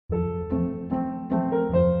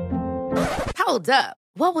Hold up.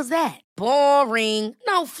 What was that? Boring.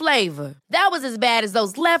 No flavor. That was as bad as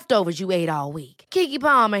those leftovers you ate all week. Keke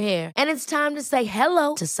Palmer here, and it's time to say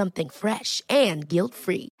hello to something fresh and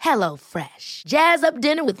guilt-free. Hello Fresh. Jazz up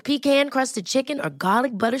dinner with pecan-crusted chicken or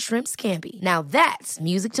garlic butter shrimp scampi. Now that's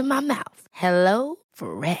music to my mouth. Hello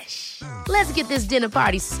Fresh. Let's get this dinner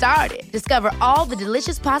party started. Discover all the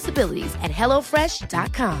delicious possibilities at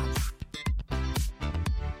hellofresh.com.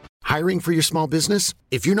 Hiring for your small business?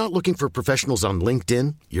 If you're not looking for professionals on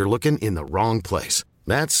LinkedIn, you're looking in the wrong place.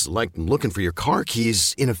 That's like looking for your car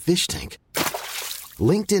keys in a fish tank.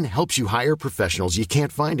 LinkedIn helps you hire professionals you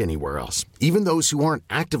can't find anywhere else, even those who aren't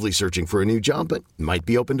actively searching for a new job but might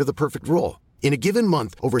be open to the perfect role. In a given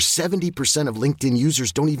month, over 70% of LinkedIn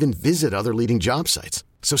users don't even visit other leading job sites.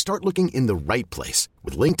 So start looking in the right place.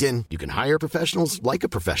 With LinkedIn, you can hire professionals like a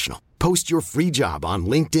professional. Post your free job on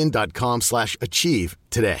linkedin.com/achieve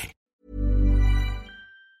today.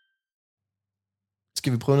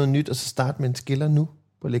 Skal vi prøve noget nyt, og så starte med en skiller nu?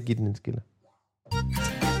 Prøv lige at give den en skiller.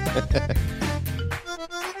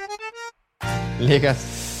 Lækkert.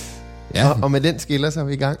 Ja. Og med den skiller, så er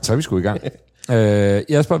vi i gang. Så er vi sgu i gang.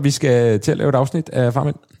 Jesper, vi skal til at lave et afsnit af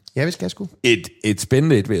Farmand. Ja, vi skal sgu. Et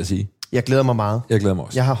spændende et, vil jeg sige. Jeg glæder mig meget. Jeg glæder mig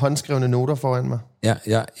også. Jeg har håndskrevne noter foran mig. Ja,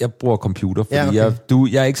 jeg bruger computer, fordi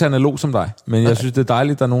jeg er ikke så analog som dig, men jeg synes, det er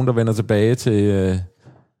dejligt, at der er nogen, der vender tilbage til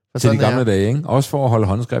de gamle dage, ikke? Også for at holde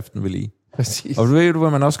håndskriften ved lige. Præcis. Og ved du, hvad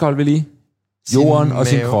man også skal holde ved lige? Jorden og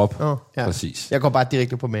sin krop. Ja. Præcis. Jeg går bare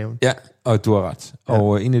direkte på maven. Ja, og du har ret. Ja.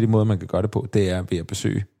 Og en af de måder, man kan gøre det på, det er ved at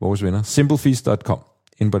besøge vores venner simplefeast.com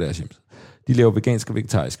inde på deres hjemmeside. De laver veganske og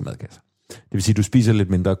vegetariske madkasser. Det vil sige, at du spiser lidt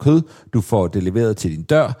mindre kød, du får det leveret til din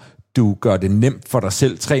dør, du gør det nemt for dig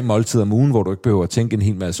selv 3 måltider om ugen, hvor du ikke behøver at tænke en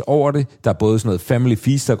hel masse over det. Der er både sådan noget family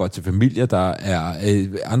feast, der går til familier, der er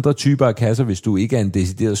andre typer af kasser, hvis du ikke er en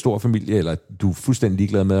decideret stor familie, eller du er fuldstændig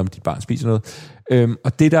ligeglad med, om dit barn spiser noget.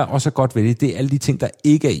 Og det, der også er godt ved det, det er alle de ting, der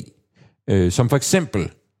ikke er i. Som for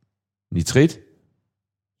eksempel nitrit,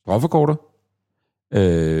 stråforkorter,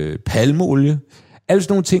 palmeolie, alle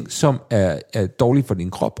sådan nogle ting, som er dårlige for din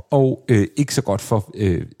krop, og ikke så godt for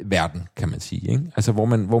verden, kan man sige. Ikke? Altså,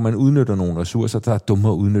 hvor man udnytter nogle ressourcer, der er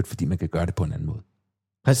dummere at udnytte, fordi man kan gøre det på en anden måde.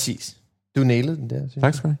 Præcis. Du nailede den der.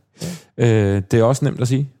 Tak skal du have. Det er også nemt at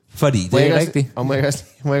sige, fordi det er rigtigt. Og må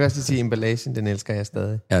jeg også sige, emballagen, den elsker jeg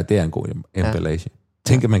stadig. Ja, det er en god emballage.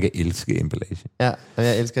 Tænk, at man kan elske emballage. Ja, og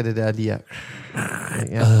jeg elsker det der lige. Ja.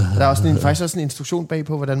 Der er også faktisk også en instruktion bag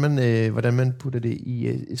på, hvordan man putter det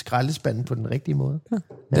i skraldespanden på den rigtige måde.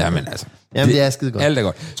 Ja, men altså. Jamen, det er skide godt. Alt er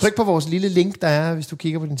godt. Tryk på vores lille link, der er, hvis du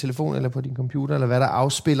kigger på din telefon eller på din computer, eller hvad der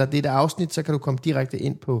afspiller det der afsnit, så kan du komme direkte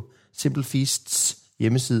ind på Simple Feasts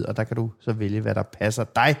hjemmeside, og der kan du så vælge, hvad der passer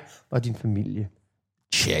dig og din familie.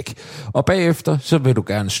 Check. Og bagefter, så vil du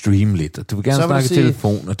gerne streame lidt, og du vil gerne snakke i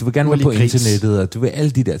telefon, og du vil gerne være på internettet, og du vil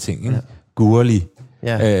alle de der ting. Ikke? Ja. Gurli.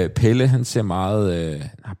 Ja. Pelle, han ser meget...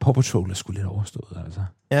 Paw Patrol er sgu lidt overstået, altså.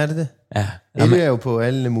 Ja, det er det. Ja. Jeg er jo på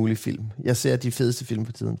alle mulige film. Jeg ser de fedeste film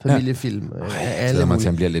på tiden. Familiefilm. Alle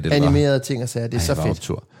mulige animerede ting og sager. Det er så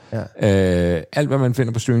fedt. Ja. Alt, hvad man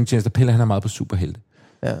finder på streamingtjenester. Pelle, han er meget på superhelte.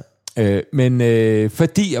 Ja. Men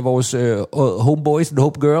fordi at vores homeboys and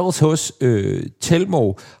homegirls hos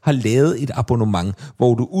Telmore har lavet et abonnement,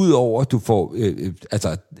 hvor du udover at du får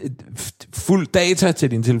fuld data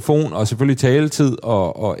til din telefon og selvfølgelig taletid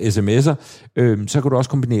og sms'er, så kan du også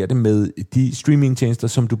kombinere det med de streamingtjenester,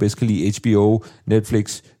 som du bedst kan lide: HBO,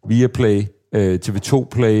 Netflix, Viaplay, TV2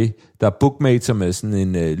 Play, der er Bookmate, som er sådan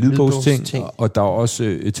en lydbogsting, og der er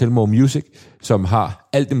også Telmore Music, som har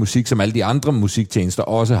alt det musik, som alle de andre musiktjenester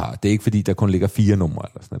også har. Det er ikke fordi, der kun ligger 4 numre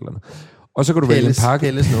eller sådan noget. Og så kan du vælge en pakke.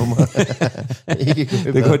 Pelles numre.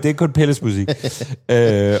 det er kun Pelles musik.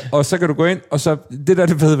 Og så kan du gå ind, og så det der er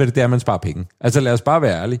det fede ved det, er, at man sparer penge. Altså lad os bare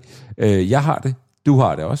være ærlige. Jeg har det, du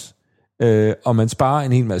har det også. Og man sparer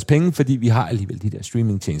en hel masse penge, fordi vi har alligevel de der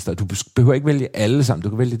streamingtjenester. Du behøver ikke vælge alle sammen. Du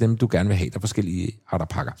kan vælge dem, du gerne vil have. Der er forskellige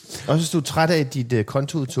pakker. Og hvis du er træt af, at dit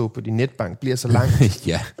kontoudtog på din netbank bliver så langt,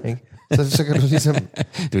 ja. Ikke? Så kan du ligesom...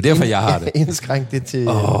 det er derfor, jeg har det. Indskrænke det til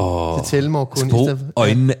Telmore kun. Sprog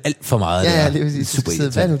øjnene alt for meget. Ja, lige præcis.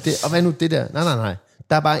 Super hvad nu det? Og hvad nu det der? Nej.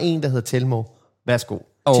 Der er bare en, der hedder Telmore. Værsgo.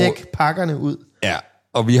 Tjek pakkerne ud. Ja.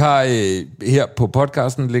 Og vi har her på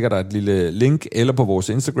podcasten ligger der et lille link, eller på vores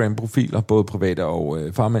Instagram-profiler, både private og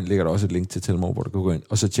farmand, ligger der også et link til Telmore, hvor du kan gå ind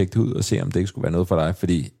og så tjekke det ud og se, om det ikke skulle være noget for dig,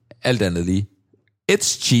 fordi alt andet lige,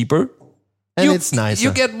 it's cheaper, and it's nicer.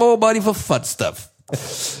 You get more money for fun stuff.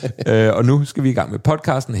 Og nu skal vi i gang med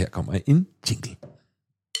podcasten. Her kommer en jingle.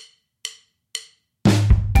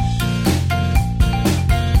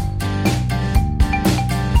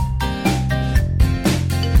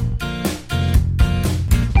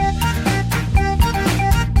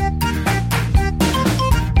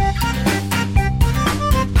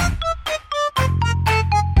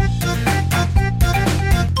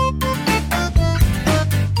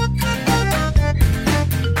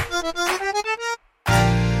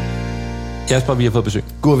 Jasper, vi har fået besøg,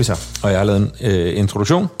 Går vi så. og jeg har lavet en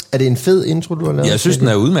introduktion. Er det en fed intro, du har lavet? Jeg synes, den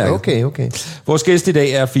er udmærket. Okay. Vores gæst i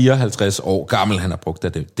dag er 54 år gammel. Han har brugt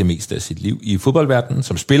det meste af sit liv i fodboldverdenen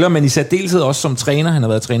som spiller, men i særdeleshed også som træner. Han har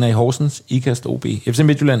været træner i Horsens, Ikast, OB, FC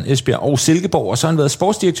Midtjylland, Esbjerg og Silkeborg, og så har han været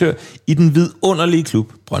sportsdirektør i den vidunderlige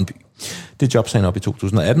klub Brøndby. Det job sagde han op i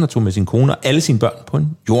 2018 og tog med sin kone og alle sine børn på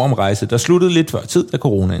en jordomrejse, der sluttede lidt før tid, da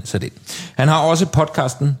coronaen satte ind. Han har også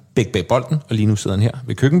podcasten Bæk bag bolden, og lige nu sidder han her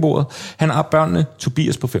ved køkkenbordet. Han har børnene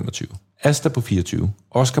Tobias på 25, Asta på 24,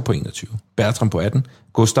 Oscar på 21, Bertram på 18,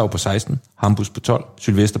 Gustav på 16, Hambus på 12,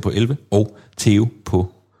 Sylvester på 11 og Theo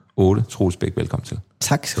på 8. Troels Bæk, velkommen til.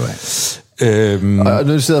 Tak skal du have. Og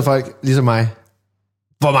nu sidder folk ligesom mig.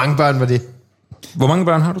 Hvor mange børn var det? Hvor mange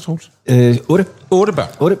børn har du, Troels? 8. 8 børn.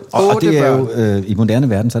 8. Og 8 det er børn. jo, i moderne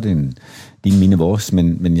verden, så er det din mine vores,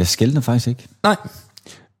 men jeg skelner faktisk ikke. Nej.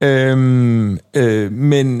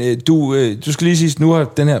 Men du skal lige sige, nu har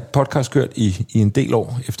den her podcast kørt i en del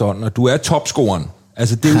år efterhånden, og du er topscoreren.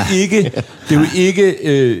 Altså, det er jo ikke,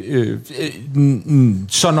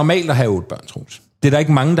 så normalt at have 8 børn, Troels. Det er der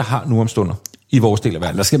ikke mange, der har nu om stunder i vores del af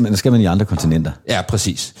verden. Der skal man i andre kontinenter. Ja,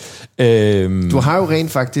 præcis. Du har jo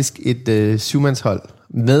rent faktisk et syvmandshold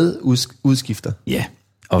med udskifter. Ja.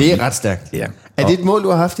 Det er ret stærkt. Ja. Er det et mål, du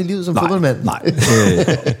har haft i livet som fodboldmand? Nej.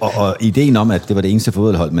 Og ideen om, at det var det eneste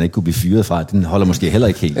fodboldhold, man ikke kunne blive fyret fra, den holder måske heller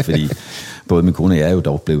ikke helt, fordi både min kone og jeg er jo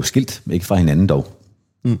dog blevet skilt, ikke fra hinanden dog.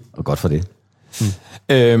 Og godt for det.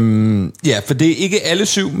 Ja, for det er ikke alle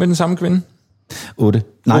 7 med den samme kvinde? 8.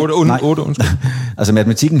 8, undskyld. Altså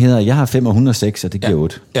matematikken hedder, jeg har 5 og 106, og det giver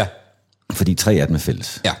 8. Ja. Fordi 3 af dem er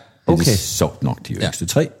fælles. Ja. Okay. Det er sjovt nok de yngste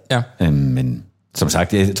 3. Ja. Men som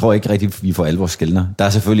sagt, jeg tror ikke rigtigt, vi får alvor skældner. Der er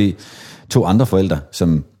selvfølgelig 2 andre forældre,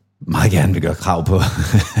 som meget gerne vil gøre krav på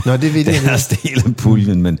det vil deres del af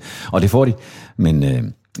puljen, og det får de.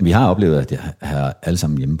 Men vi har oplevet, at jeg har alle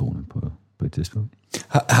sammen hjemmeboende på et tidspunkt.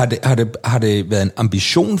 Har det været en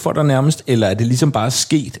ambition for dig nærmest, eller er det ligesom bare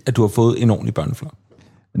sket, at du har fået en ordentlig børneflok?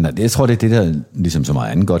 Nej, jeg tror, det er det, der ligesom så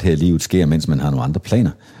meget andet godt her i livet sker, mens man har nogle andre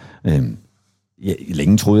planer.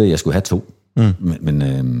 Længe troede jeg skulle have 2.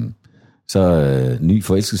 Men så ny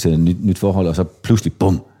forelskelse, nyt forhold, og så pludselig,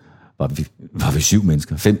 bum, var vi 7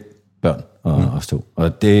 mennesker. 5 børn og os 2.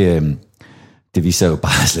 Og det viser jo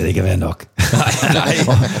bare slet ikke at være nok. Nej.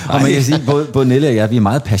 Og man kan sige, både Nelle og jeg, vi er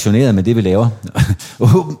meget passionerede med det, vi laver.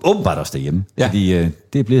 Åbenbart også derhjemme. Ja. Fordi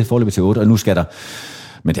det er blevet foreløbet til 8, og nu skal der,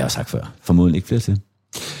 men det har jeg sagt før, formodentlig ikke flere til.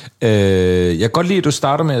 Jeg kan godt lide, at du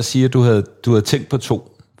starter med at sige, at du havde tænkt på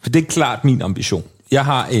 2. For det er klart min ambition. Jeg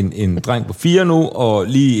har en dreng på 4 nu, og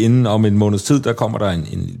lige inden om en måneds tid, der kommer der en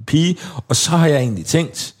lille pige. Og så har jeg egentlig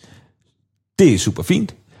tænkt, det er super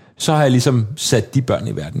fint. Så har jeg ligesom sat de børn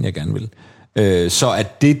i verden, jeg gerne vil. Så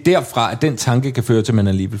at det derfra, at den tanke kan føre til, at man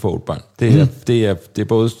alligevel får 8 børn. Det er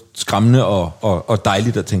både skræmmende og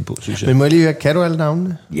dejligt at tænke på, synes jeg. Men må jeg lige høre, kan du alle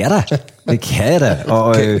navnene? Ja da, det kan jeg da.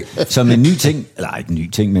 Og som en ny ting, eller ikke en ny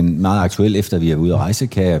ting, men meget aktuel, efter vi er ude at rejse,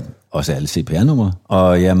 kan jeg også alle CPR-numre.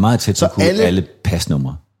 Og jeg er meget tæt på alle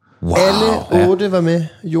pasnumre. Wow. Alle 8 var med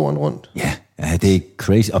jorden rundt? Ja, det er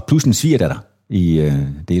crazy. Og plus en svigerdatter i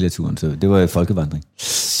dele af turen, så det var folkevandring.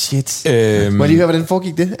 Shit. Må jeg lige høre, hvordan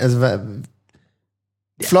foregik det? Altså,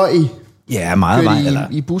 fløj I? Ja, meget vej. Eller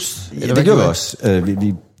i bus? Ja, det gjorde vi også.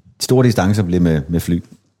 Vi store distancer blev med fly.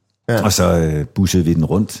 Ja. Og så bussede vi den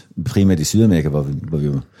rundt, primært i Sydamerika, hvor vi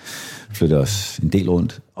flyttede os en del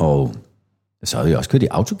rundt. Og så har vi også kørt i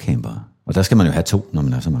autocamper. Og der skal man jo have 2, når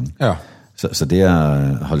man er så mange. Ja. Så det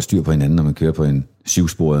at holde styr på hinanden, når man kører på en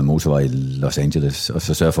 7-sporet motorvej i Los Angeles, og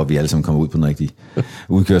så sørge for, at vi alle sammen kommer ud på den rigtige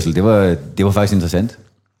udkørsel, det var faktisk interessant.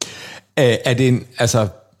 Er det en, altså,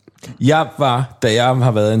 da jeg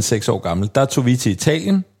har været en 6 år gammel, der tog vi til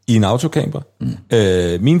Italien i en autocamper.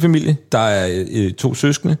 Min familie, der er 2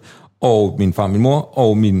 søskende, og min far, min mor,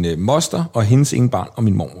 og min moster, og hendes ene barn, og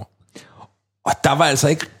min mormor. Og der var altså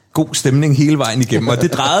ikke god stemning hele vejen igennem, og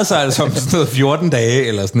det drejede sig altså om sådan noget 14 dage,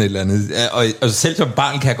 eller sådan et eller andet. Og selv som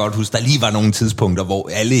barn kan jeg godt huske, der lige var nogle tidspunkter, hvor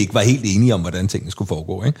alle ikke var helt enige om, hvordan tingene skulle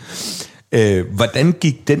foregå, ikke? Hvordan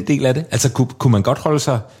gik den del af det? Altså, kunne man godt holde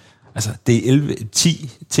sig... Altså, det er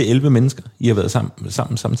 10 til 11 mennesker, I har været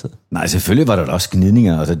sammen samtidig? Nej, selvfølgelig var der også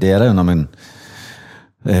gnidninger. Altså, det er der jo, når man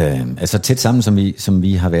er så tæt sammen, som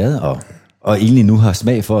vi har været, og egentlig nu har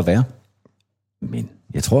smag for at være. Men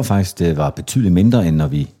jeg tror faktisk, det var betydeligt mindre, end når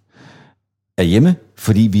vi er hjemme,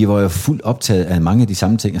 fordi vi var jo fuldt optaget af mange af de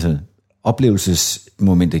samme ting. Altså,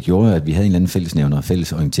 oplevelsesmomenter gjorde, at vi havde en eller anden fællesnævner og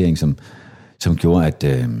fælles orientering, som gjorde,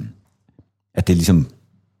 at det ligesom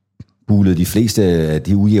bulede de fleste af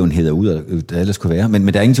de ujævnheder ud, der ellers kunne være. Men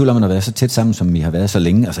der er ingen tvivl om, at være så tæt sammen, som vi har været så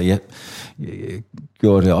længe. Altså, jeg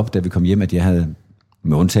gjorde det op, da vi kom hjem, at jeg havde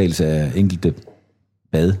med undtagelse af enkelte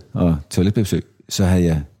bad og toiletbesøg, så havde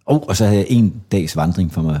jeg 1 dags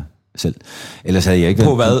vandring for mig selv. Ellers havde jeg ikke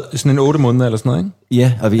på hvad? Sådan en 8 måneder eller sådan noget, ikke?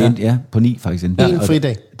 Ja, og vi endte på 9 faktisk. En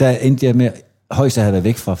fridag. Der endte jeg med højst at have været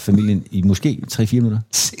væk fra familien i måske 3-4 minutter.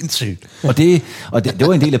 Sindssygt. Og det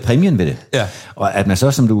var en del af præmien ved det. Ja. Og at man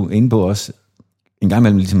så, som du er inde på også, en gang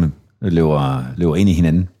imellem ligesom løber ind i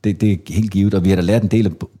hinanden, det er helt givet. Og vi har da lært en del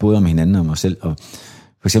både om hinanden og om os selv. Og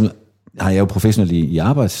for eksempel har jeg jo professionelt i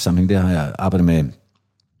arbejdssammenhæng, der har jeg arbejdet med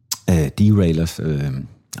derailers,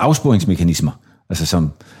 afsporingsmekanismer. Altså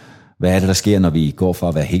som, hvad er det, der sker, når vi går fra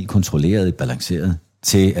at være helt kontrolleret, balanceret,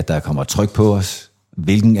 til at der kommer tryk på os?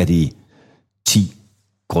 Hvilken af de 10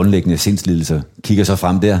 grundlæggende sindslidelser kigger så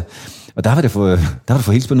frem der? Og der har du fået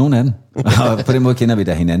hils på nogen af dem. Og på den måde kender vi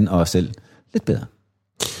da hinanden og os selv lidt bedre.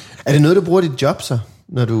 Er det noget, du bruger dit job så,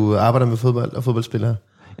 når du arbejder med fodbold og fodboldspillere?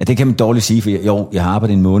 Ja, det kan man dårligt sige, for jeg har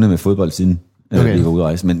arbejdet en måned med fodbold siden vi var ude at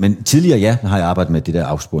rejse. Men tidligere, ja, har jeg arbejdet med det der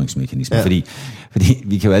afsporingsmekanisme. Ja. Fordi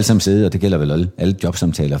vi kan jo alle sammen sidde, og det gælder vel alle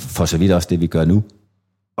jobsamtaler, for så vidt også det, vi gør nu,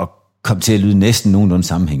 og komme til at lyde næsten nogenlunde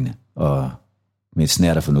sammenhængende, og med et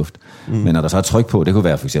snært af fornuft. Men når der så er tryk på, det kunne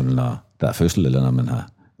være for eksempel, når der er fødsel, eller når man har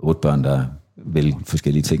 8 børn, der vil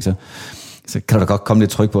forskellige ting, så kan der godt komme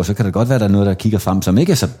lidt tryk på, så kan det godt være, der er noget, der kigger frem, som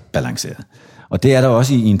ikke er så balanceret. Og det er der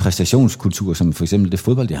også i en præstationskultur, som for eksempel det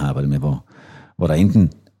fodbold, jeg har arbejdet med, hvor der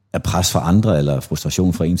enten er pres fra andre, eller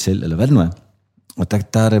frustration fra en selv, eller hvad det nu er. Og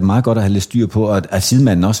der er det meget godt at have lidt styr på, og at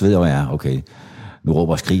sidemanden også ved, okay, nu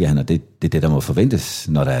råber og skriger han, og det er det, der må forventes,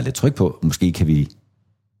 når der er lidt tryk på. Måske kan vi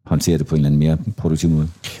håndtere det på en eller anden mere produktiv måde.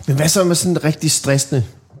 Men hvad så med sådan en rigtig stressende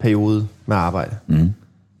periode med arbejde?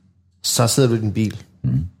 Så sidder du i din bil,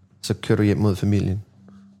 så kører du hjem mod familien,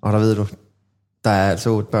 og der ved du, der er altså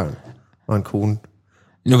 8 børn og en kone.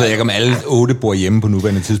 Nu ved jeg ikke, om alle 8 bor hjemme på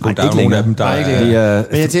nuværende tidspunkt. Nej, der er nogle af dem, der er...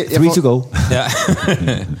 Three to go. Ja.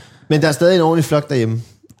 Men der er stadig en ordentlig flok derhjemme.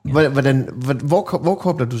 Hvor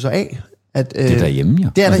kobler du så af? Det er derhjemme, ja.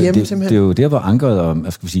 Det er derhjemme, simpelthen? Det er jo der, hvor ankeret og,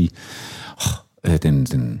 hvad skal vi sige,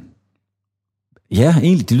 ja,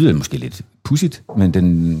 egentlig, det lyder måske lidt pudsigt,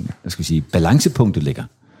 men balancepunktet ligger.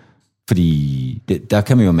 Fordi der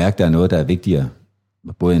kan man jo mærke, at der er noget, der er vigtigere,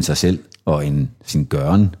 både end sig selv og end sin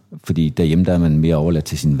gøren. Fordi derhjemme, der er man mere overladt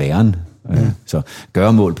til sin væren. Så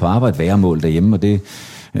gøremål på arbejde, væremål derhjemme, og det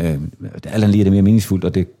alt lige er det mere meningsfuldt,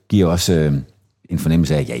 og det giver også en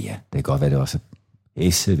fornemmelse af, ja, det kan godt være, det også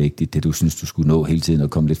er vigtigt, det du synes, du skulle nå hele tiden, og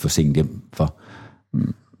komme lidt for sent hjem for.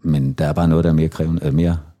 Men der er bare noget, der er mere krævende,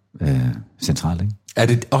 mere centralt, ikke? Er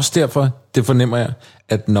det også derfor, det fornemmer jeg,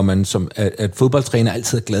 at når man at fodboldtræner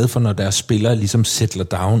altid er glad for, når deres spillere ligesom settler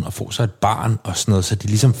down og får sig et barn og sådan noget, så de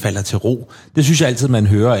ligesom falder til ro. Det synes jeg altid, man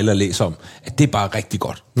hører eller læser om, at det er bare rigtig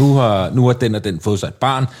godt. Nu har den og den fået sig et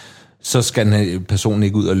barn, så skal den personen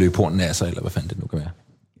ikke ud og løbe hornen af sig, eller hvad fanden det nu kan være.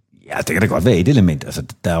 Ja, det kan da godt være et element. Altså,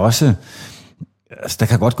 der er også... Altså, der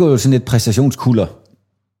kan godt gå sådan et præstationskulder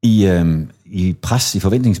i pres, i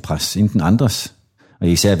forventningspres, enten andres. Og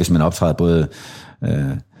især hvis man optræder både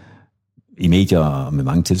i medier og med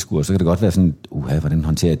mange tilskuere, så kan det godt være sådan, hvordan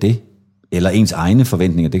håndterer jeg det? Eller ens egne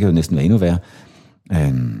forventninger, det kan jo næsten være endnu værre.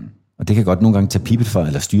 Og det kan godt nogle gange tage pipet fra,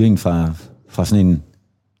 eller styringen fra sådan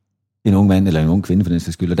en ung mand, eller en ung kvinde for den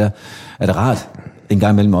sags skyld. Og der er det rart en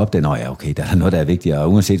gang imellem at opdage, okay, der er noget, der er vigtigere.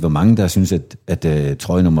 Og uanset hvor mange, der synes, at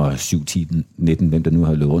trøje nummer 7, 10, 19, hvem der nu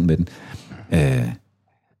har løbet rundt med den,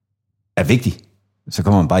 er vigtig, så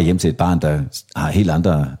kommer man bare hjem til et barn, der har helt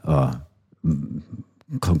andre og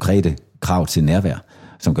konkrete krav til nærvær,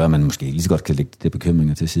 som gør, at man måske lige så godt kan lægge det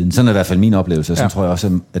bekymringer til siden. Sådan er i hvert fald min oplevelse, og så tror jeg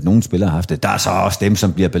også, at nogle spillere har haft det. Der er så også dem,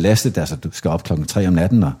 som bliver belastet, altså du skal op 3:00 om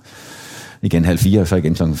natten, og igen 3:30, og så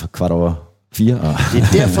igen 4:15. Og det er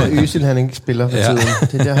derfor Özil, han ikke spiller for tiden.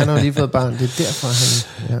 Det er der, han har lige fået barn. Det er derfor,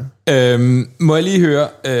 han... Ja. Må jeg lige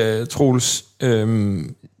høre, Troels,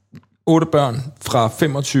 8 børn fra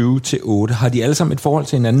 25 til 8, har de alle sammen et forhold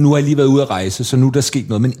til hinanden? Nu har jeg lige været ude at rejse, så nu er der sket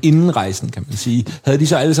noget, men inden rejsen, kan man sige, havde de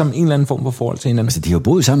så alle sammen en eller anden form for forhold til hinanden? Altså, de har jo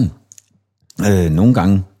boet sammen. Nogle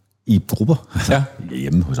gange i grupper,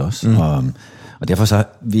 hjemme hos os. Og derfor så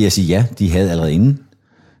vil jeg sige, ja, de havde allerede inden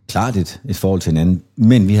klart et forhold til hinanden.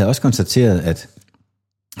 Men vi havde også konstateret, at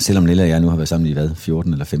selvom Nella og jeg nu har været sammen i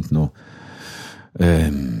 14 eller 15 år,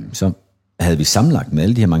 så havde vi sammenlagt med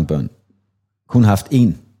alle de her mange børn kun haft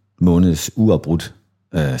 1 måneds uafbrudt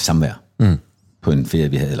samvær på en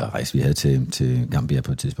ferie, vi havde, eller rejse, vi havde til Gambia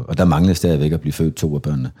på et tidspunkt. Og der manglede stadigvæk at blive født 2 af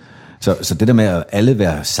børnene. Så det der med at alle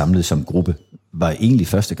være samlet som gruppe, var egentlig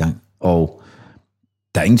første gang. Og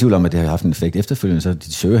der er ingen tvivl om, at det har haft en effekt efterfølgende, så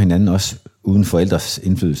de søger hinanden også uden forældres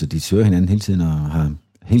indflydelse. De søger hinanden hele tiden og har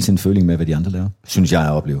hele tiden føling med, hvad de andre laver, synes jeg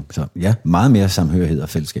oplever. Så ja, meget mere samhørighed og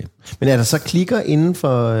fællesskab. Men er der så klikker inden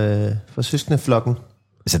for søskendeflokken?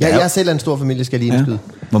 Altså, Jeg er selv en stor familie, skal jeg lige indskyde.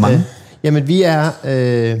 Hvor mange? Jamen, vi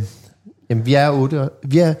er 8.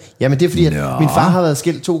 Jamen, det er fordi, at min far har været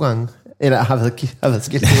skilt 2 gange. Eller har været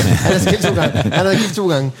skilt 2 gange. Han er skilt 2 gange. Han har været gift 2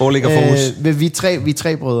 gange. Hvor ligger fokus? Vi er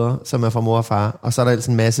 3 brødre, som er fra mor og far. Og så er der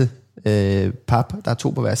altså en masse pap. Der er 2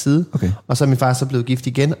 på hver side. Okay. Og så er min far så blevet gift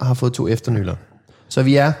igen og har fået 2 efternøller. Så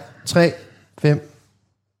vi er 3, 5...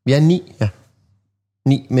 Vi er 9, ja.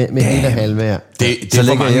 9 med hele og halve, ja. Det er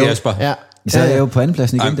for mange, Jesper. Ja. Så er jeg jo på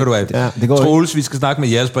andenpladsen igen. Det går Troels, vi skal snakke med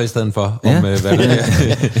Jesper i stedet for, om hvad det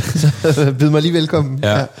er. Så byd mig lige velkommen.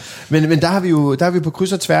 Ja. Men der har vi på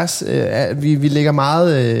kryds og tværs, vi ligger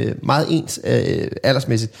meget ens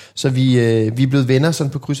aldersmæssigt, så vi er blevet venner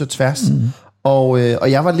sådan på kryds og tværs.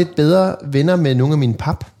 Og jeg var lidt bedre venner med nogle af mine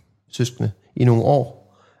papsøskende i nogle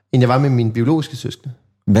år, end jeg var med mine biologiske søskende.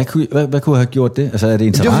 Hvad kunne have gjort det? Altså er det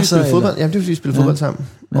interesser? Det var fordi vi spillede fodbold sammen.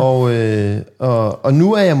 Ja. Og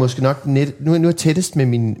nu er jeg måske nok nu er jeg tættest med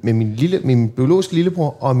min biologiske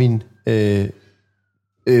lillebror og min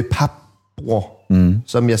papbror,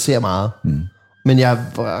 som jeg ser meget. Men jeg er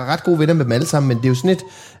ret gode venner med dem alle sammen, men det er jo sådan et...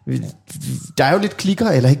 Der er jo lidt klikker,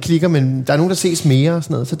 eller ikke klikker, men der er nogen, der ses mere og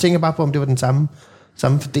sådan noget. Så tænker jeg bare på, om det var den samme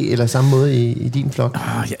fordel, eller samme måde i din flok.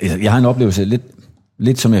 Jeg har en oplevelse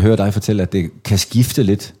lidt som jeg hører dig fortælle, at det kan skifte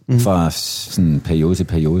lidt fra sådan periode til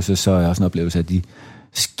periode, så er jeg også en oplevelse, at de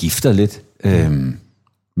skifter lidt.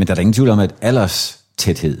 Men der er ingen tvivl om, at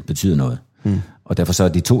alderstæthed betyder noget. Og derfor så er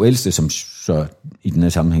de 2 ældste, som så i den her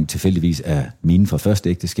sammenhæng tilfældigvis er mine fra første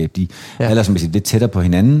ægteskab, de er aldersmæssigt lidt tættere på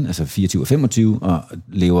hinanden, altså 24 og 25, og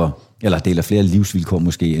deler flere livsvilkår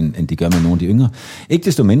måske, end de gør med nogle af de yngre. Ikke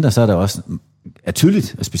desto mindre, så er der også, er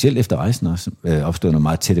tydeligt, og specielt efter rejsen også, opstået nogle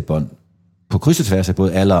meget tætte bånd, på kryds og tværs af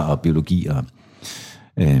både alder og biologi.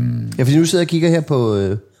 Ja, fordi nu sidder jeg og kigger her på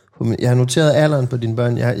jeg har noteret alderen på dine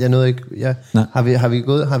børn. Jeg nåede ikke...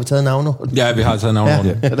 Har vi taget navne? Ja, vi har taget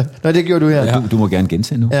navne. Ja. Nå, det gjorde du her. Ja. Du må gerne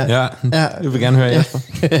gentage nu. Ja. Jeg vil gerne høre Jesper.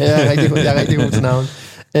 Jeg er rigtig god til navn.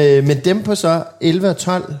 Men dem på så 11 og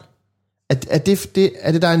 12, er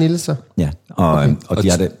det der er Niels så? Ja, og de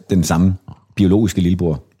har den samme biologiske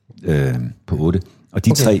lillebror på 8. Og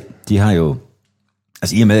de 3, de har jo...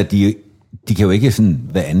 Altså i og med, at de kan jo ikke sådan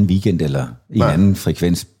hver anden weekend eller i en anden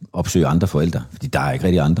frekvens opsøge andre forældre, fordi der er ikke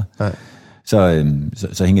rigtig andre.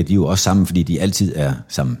 Så hænger de jo også sammen, fordi de altid er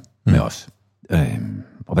sammen med os.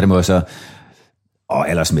 Og på den måde så, og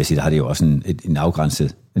aldersmæssigt har det jo også en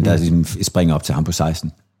afgrænset, men der er ligesom et spring op til ham på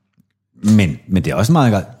 16. Men det er også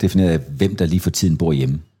meget defineret af, hvem der lige for tiden bor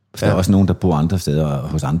hjemme. For der er også nogen, der bor andre steder,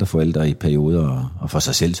 hos andre forældre i perioder, og for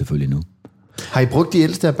sig selv selvfølgelig nu. Har I brugt de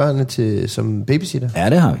ældste af børnene som babysitter? Ja,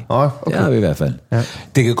 det har vi. Okay. Det har vi i hvert fald. Ja.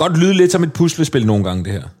 Det kan godt lyde lidt som et puslespil nogle gange,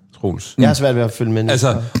 det her, Troels. Jeg er svært ved at følge med.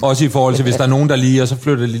 Altså, også i forhold til, hvis der er nogen, der lige, og så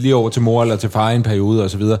flytter de lige over til mor eller til far i en periode, og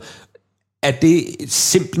så videre. Er det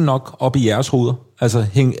simpelt nok op i jeres hoveder? Altså,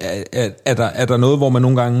 er der noget, hvor I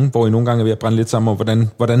nogle gange er ved at brænde lidt sammen, og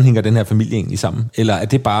hvordan hænger den her familie egentlig sammen? Eller er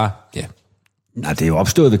det bare, Nej, det er jo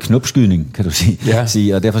opstået ved knopskydning, kan du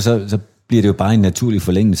sige. Og derfor så bliver det jo bare en naturlig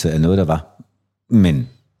forlængelse af noget, der var. Men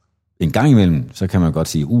en gang imellem, så kan man godt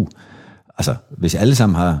sige, altså hvis alle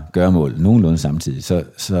sammen har gøremål nogenlunde samtidig,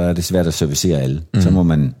 så er det svært at servicere alle. Så må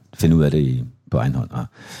man finde ud af det på egen hånd. Og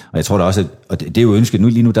jeg tror da også, og det er jo ønsket,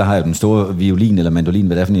 lige nu der har jeg den store violin eller mandolin,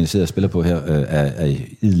 hvad det er for en, jeg sidder og spiller på her,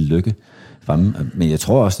 af idel lykke fremme. Men jeg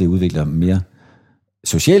tror også, det udvikler mere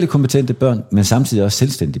sociale kompetente børn, men samtidig også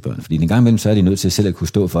selvstændige børn. Fordi en gang imellem, så er de nødt til selv at kunne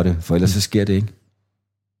stå for det, for ellers så sker det ikke.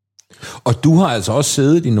 Og du har altså også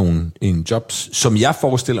siddet i en jobs, som jeg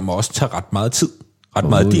forestiller mig også tager ret meget tid. Ret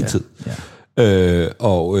meget af din tid. Ja.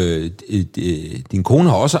 Din kone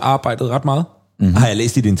har også arbejdet ret meget. Mm-hmm. Har jeg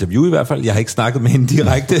læst i et interview i hvert fald. Jeg har ikke snakket med hende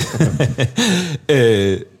direkte.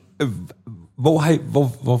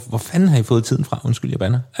 Hvor fanden har I fået tiden fra? Undskyld, jeg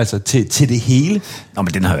bander. Altså til det hele? Nå,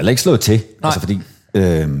 men den har jo heller ikke slået til. Nej. Altså fordi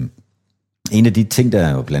en af de ting, der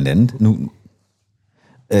er jo blandt andet nu...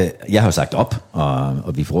 Jeg har jo sagt op,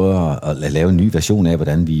 og vi prøver at lave en ny version af,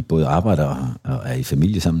 hvordan vi både arbejder og er i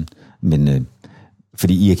familie sammen. Men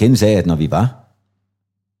fordi I erkendelse af, at når vi var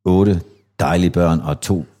 8 dejlige børn og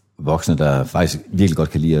 2 voksne, der faktisk virkelig godt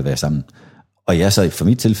kan lide at være sammen, og jeg så for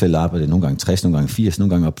mit tilfælde arbejder nogle gange 60, nogle gange 80, nogle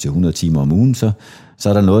gange op til 100 timer om ugen, så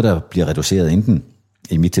er der noget, der bliver reduceret, enten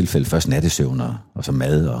i mit tilfælde først nattesøvn og så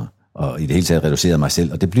mad, og i det hele taget reduceret mig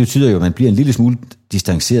selv. Og det betyder jo, at man bliver en lille smule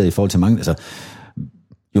distanceret i forhold til mange... Altså,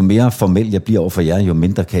 jo mere formel jeg bliver over for jer, jo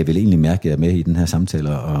mindre kan jeg vel egentlig mærke, at jeg er med i den her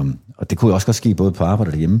samtale. Og det kunne jo også godt ske både på arbejde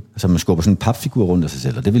og derhjemme. Så man skubber sådan en papfigur rundt af sig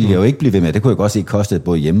selv, og det ville jeg jo ikke blive ved med. Det kunne jeg godt se kostede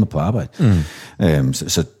både hjemme og på arbejde.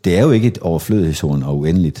 Så det er jo ikke et overflødighedshorn og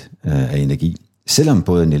uendeligt af energi. Selvom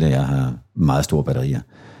både Nille og jeg har meget store batterier.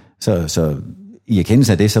 Så i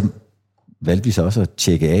erkendelse af det, så valgte vi så også at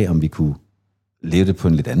tjekke af, om vi kunne leve det på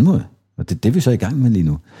en lidt anden måde. Og det er vi så i gang med lige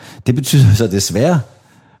nu. Det betyder så desværre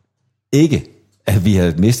ikke, at vi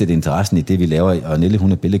har mistet interessen i det, vi laver. Og Nille,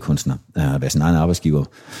 hun er billedkunstner, har været sin egen arbejdsgiver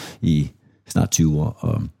i snart 20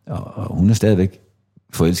 år, og hun er stadigvæk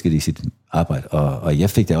forelsket i sit arbejde. Og jeg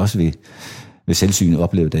fik da også ved selvsyn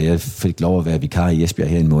oplevet, da jeg fik lov at være vikar i Esbjerg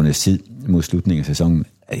her en måneds tid mod slutningen af sæsonen,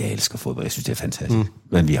 at jeg elsker fodbold. Jeg synes, det er fantastisk.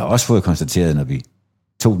 Men vi har også fået konstateret, når vi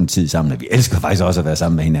tog den tid sammen, at vi elsker faktisk også at være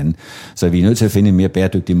sammen med hinanden. Så vi er nødt til at finde en mere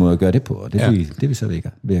bæredygtig måde at gøre det på, og det er vi så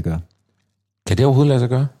ved at gøre. Kan det overhovedet lade sig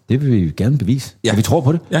gøre? Det vil vi gerne bevise. Ja. Vi tror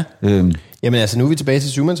på det. Ja. Jamen altså, nu er vi tilbage til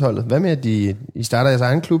syvmandsholdet. Hvad med, at I starter jeres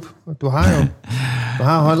egen klub? Du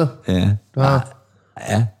har holdet. Ja. Du har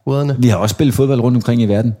hovederne. Vi har også spillet fodbold rundt omkring i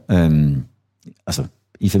verden. Altså,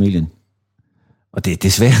 i familien. Og det er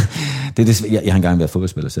desværre. Jeg har engang været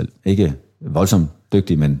fodboldspiller selv. Ikke voldsomt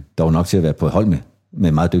dygtig, men dog nok til at være på et hold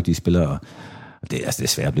med meget dygtige spillere. Og det er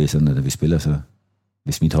desværre blevet sådan, at når vi spiller, så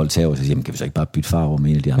hvis mit hold tager, så siger jeg, kan vi så ikke bare bytte far over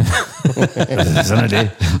med en af de andre? Sådan er det.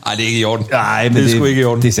 Ej, det er ikke i orden. Nej, men det er sgu ikke i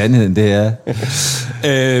orden. Det er sandheden, det er.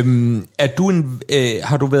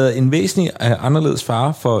 Har du været en væsentlig anderledes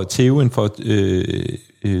far for Theo end for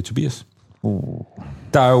Tobias?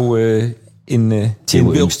 Der er jo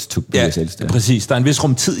Theo yngst, Tobias ældst. Ja, præcis. Der er en vis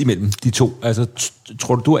rumtid imellem de to. Altså,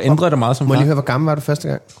 tror du har ændret dig meget som far? Må jeg lige høre, hvor gammel var du første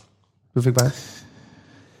gang, du fik barn?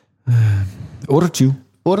 28.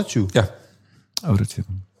 28? Ja. 28.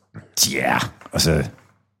 Ja, altså.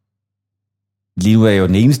 Lige nu er jeg jo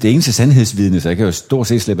det eneste sandhedsvidne, så jeg kan jo stort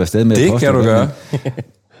set slippe afsted med det kan du gøre.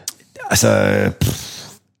 Altså,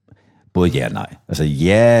 både ja og nej. Altså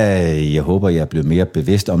ja, jeg håber, jeg er blevet mere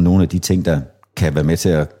bevidst om nogle af de ting, der kan være med til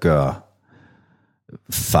at gøre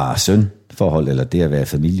far-søn forhold, eller det at være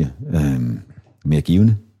familie, mere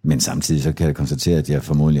givende. Men samtidig så kan jeg konstatere, at jeg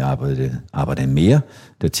formodentlig arbejder mere,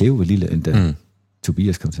 da Theo var lille, end da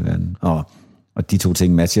Tobias kom til verden. Og de to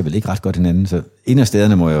ting matcher vel ikke ret godt hinanden, så en af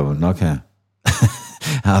stederne må jeg jo nok have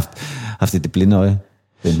haft det blinde øje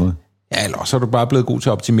på den måde. Ja, eller så er du bare blevet god til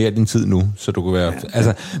at optimere din tid nu, så du kan være.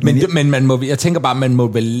 Altså, men man må, jeg tænker bare, man må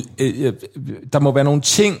vel, der må være nogle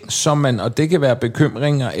ting, som man, og det kan være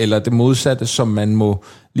bekymringer eller det modsatte, som man må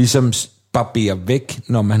ligesom barbere væk,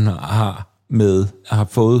 når man har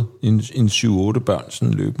fået en 7-8 børn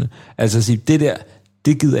sådan løbende. Altså at sige,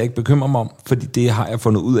 det gider jeg ikke bekymre mig om, fordi det har jeg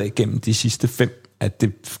fundet ud af gennem de sidste 5, at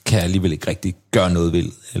det kan jeg alligevel ikke rigtig gøre noget ved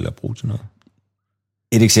eller bruge til noget.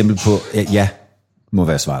 Et eksempel på, ja, må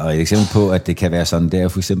være svaret. Og et eksempel på, at det kan være sådan, det er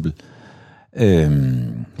for eksempel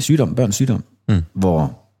børns sygdom,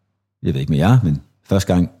 hvor, jeg ved ikke med jer, men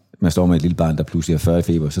første gang man står med et lille barn, der pludselig er 40 i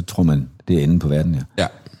feber, så tror man, det er enden på verden, ja.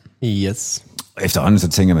 Yes. Og efterhånden så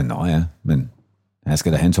tænker man, nå ja, men han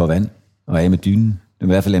skal da have en tår vand, og af med dynen, i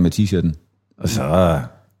hvert fald af med t-shirten, og så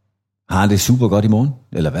har han det super godt i morgen,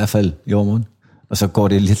 eller i hvert fald i overmorgen. Og så går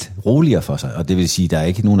det lidt roligere for sig, og det vil sige, at der er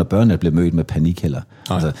ikke nogen af børnene, der bliver mødt med panik heller.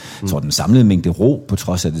 Altså, så den samlede mængde ro, på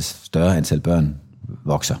trods af det større antal børn,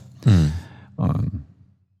 vokser.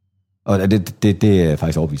 Og det er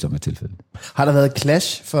faktisk overbevist om et tilfælde. Har der været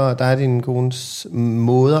clash for dig og din kones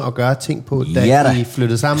måder at gøre ting på, da I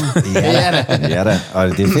flyttede sammen? Ja da,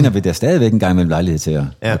 og det finder vi der stadigvæk en gang med lejlighed til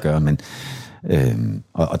at gøre, men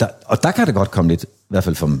og der kan det godt komme lidt, i hvert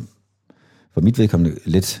fald for mit vedkommende,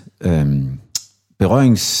 lidt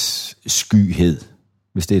berøringsskyhed,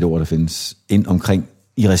 hvis det er et ord, der findes, ind omkring,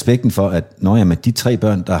 i respekten for, at jamen, de 3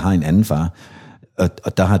 børn, der har en anden far,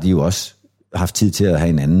 og der har de jo også haft tid til at have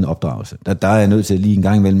en anden opdragelse. Der er jeg nødt til lige en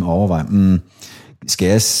gang imellem at overveje, skal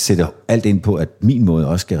jeg sætte alt ind på, at min måde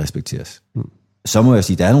også skal respekteres? Så må jeg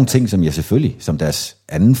sige, der er nogle ting, som jeg selvfølgelig, som deres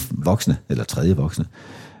anden voksne, eller tredje voksne,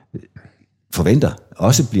 forventer,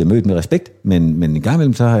 også bliver mødt med respekt, men en gang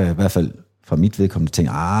imellem, så har jeg i hvert fald fra mit vedkommende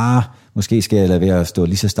tænkt, måske skal jeg lade være at stå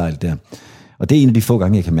lige så stejlt der. Og det er en af de få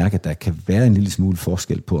gange, jeg kan mærke, at der kan være en lille smule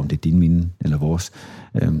forskel på, om det er din mine eller vores.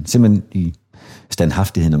 Simpelthen i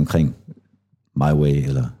standhaftigheden omkring my way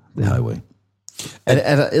eller the highway.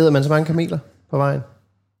 Æder man så mange kameler på vejen?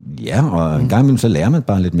 Ja, og en gang imellem, så lærer man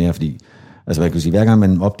bare lidt mere, fordi altså, jeg kan sige, hver gang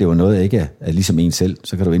man oplever noget, der ikke er ligesom en selv,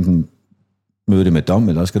 så kan du enten møde det med dom,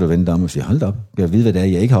 eller også kan du vende dig om og sige, hold da op, jeg ved, hvad det er,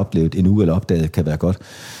 jeg ikke har oplevet endnu, eller opdaget, kan være godt.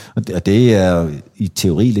 Og det er i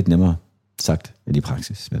teori lidt nemmere sagt, end i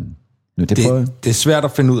praksis. Men det er svært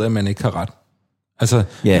at finde ud af, at man ikke har ret. Altså,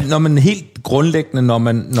 når man helt grundlæggende,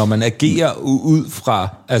 når man agerer ud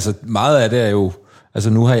fra, altså meget af det er jo, altså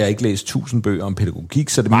nu har jeg ikke læst 1000 bøger om pædagogik,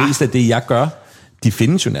 så det meste af det, jeg gør, de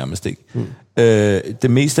findes jo nærmest ikke.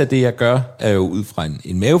 Det meste af det, jeg gør, er jo ud fra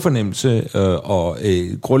en mavefornemmelse og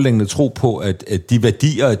grundlæggende tro på, at de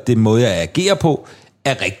værdier, det måde, jeg agerer på,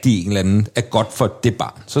 er rigtig en eller anden, er godt for det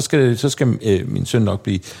barn. Så skal min søn nok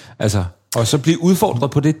blive, altså, og så blive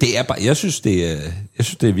udfordret på det. Det er bare, jeg synes, det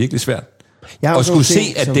er virkelig svært. Og skulle se,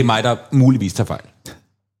 at det er mig, der muligvis tager fejl.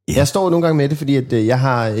 Jeg står nogle gange med det, fordi at jeg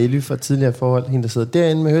har Elly fra tidligere forhold, hende der sidder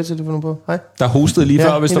derinde med høretelefoner på. Hej. Der hostede lige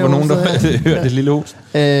før, hvis der var nogen, der hørte det lille host.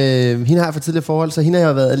 Hende har jeg fra tidligere forhold, så hende har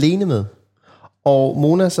jeg været alene med. Og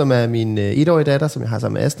Mona, som er min 1-årige datter, som jeg har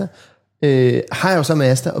sammen med Asta, har jeg jo sammen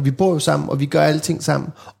med Asta, og vi bor jo sammen, og vi gør alle ting sammen.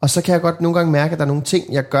 Og så kan jeg godt nogle gange mærke, at der er nogle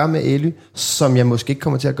ting, jeg gør med Elly, som jeg måske ikke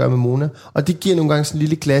kommer til at gøre med Mona. Og det giver nogle gange sådan en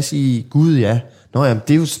lille klasse i, gud ja, nå jamen,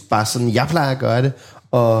 det er jo bare sådan, jeg plejer at gøre det.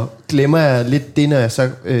 Og glemmer jeg lidt det, når jeg så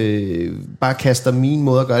bare kaster min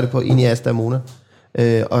måde at gøre det på ind i Asta og Mona.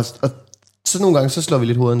 Og så nogle gange, så slår vi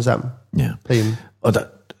lidt hovederne sammen derhjemme. Og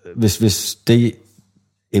hvis det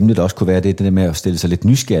emnet også kunne være det der med at stille sig lidt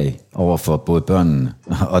nysgerrig over for både børnene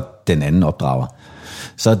og den anden opdrager,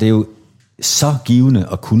 så er det jo så givende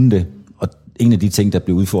at kunne det. Og en af de ting, der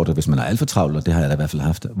bliver udfordret, hvis man er alt for travlt, og det har jeg da i hvert fald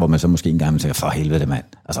haft, hvor man så måske engang tænker, for helvede mand,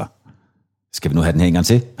 altså, skal vi nu have den her en gang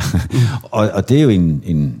til? og det er jo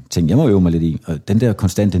en ting, jeg må øve mig lidt i, og den der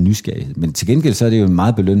konstante nysgerrighed. Men til gengæld så er det jo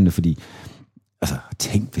meget belønnende, fordi, altså,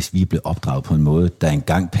 tænk, hvis vi blev opdraget på en måde, der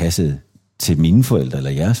engang passede til mine forældre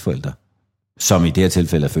eller jeres forældre, som i det her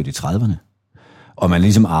tilfælde er født i 30'erne. Og man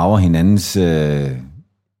ligesom arver hinandens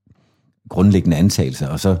grundlæggende antagelser,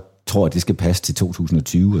 og så tror, at det skal passe til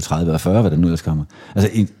 2020 og 30 og 40, hvad der nu ellers kommer.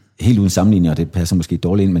 Altså helt uden sammenligning, og det passer måske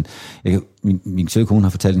dårligt ind, men min søde kone har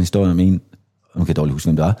fortalt en historie om en, nu kan jeg dårligt huske,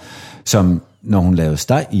 hvem det var, som når hun lavede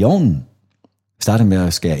steg i ovnen, startede med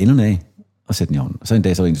at skære enderne af og sætte den i ovnen. Og så en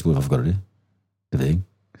dag så var en, der spurgte, hvorfor gør du det? Det ved jeg ikke.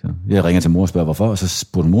 Så jeg ringer til mor og spørger, hvorfor, og så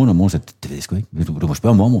spurgte moren, og mor sagde, det ved jeg sgu ikke. Du må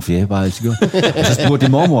spørge mormor, for jeg bare altid gjort. Og så spurgte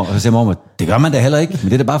de mormor, og så sagde mormor, det gør man da heller ikke, men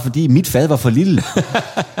det er da bare fordi, mit fad var for lille.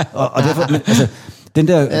 og derfor, altså, den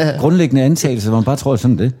der grundlæggende antagelse, hvor man bare tror,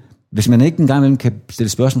 sådan det. Hvis man ikke engang imellem kan stille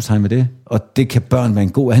spørgsmålstegn med det, og det kan børn være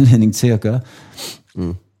en god anledning til at gøre,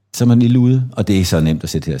 så er man lille ude, og det er så nemt at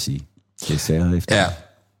sætte her og sige. Det er særligt efter. Ja,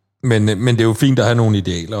 men det er jo fint at have nogle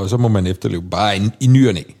idealer, og så må man efterleve bare i ny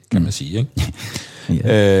og næ, kan man sige, ikke?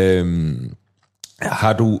 Ja.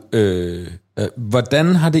 Har du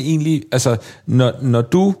hvordan har det egentlig, altså når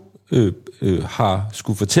du har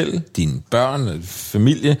skulle fortælle dine børn og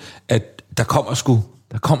familie, at der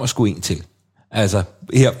kommer sgu en til, altså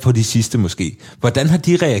her på de sidste måske, hvordan har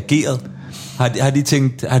de reageret? Har de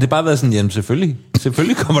tænkt, har det bare været sådan, jamen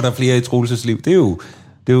selvfølgelig kommer der flere i Troelses liv, det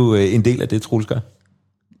er jo en del af det, Troels gør.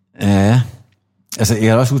 Ja, altså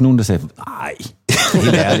jeg har også huske nogen, der sagde, nej,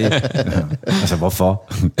 helt ærligt. Altså,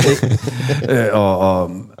 hvorfor?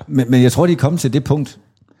 Men jeg tror, de er kommet til det punkt.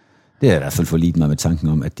 Det er i hvert fald forlidt mig med tanken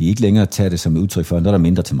om, at de ikke længere tager det som udtryk for, at der er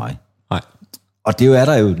mindre til mig. Nej. Og det er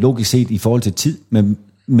der jo logisk set i forhold til tid, men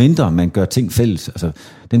mindre man gør ting fælles. Altså,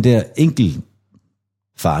 den der enkel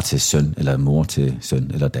far til søn, eller mor til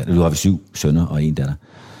søn, eller datter. Nu har vi 7 sønner og 1 datter.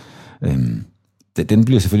 Den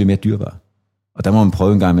bliver selvfølgelig mere dyrbar. Og der må man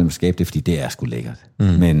prøve en gang med at skabe det, fordi det er sgu lækkert.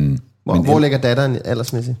 Men hvor ligger datteren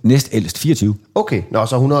aldersmæssigt? Næstældst 24. Okay,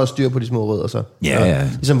 så hun har også styr på de små rødder så. Ja.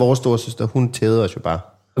 Ligesom vores store søster, hun tæder os jo bare.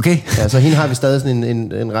 Okay. Ja, så hende har vi stadig sådan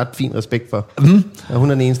en ret fin respekt for. Ja, hun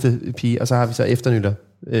er den eneste pige, og så har vi så efternytter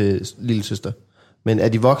lille søster. Men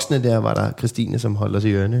af de voksne der, var der Christine, som holdt os i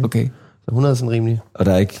ørene. Okay. Så hun er sådan rimelig. Og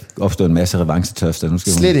der er ikke opstået en masse revancetørster? Nu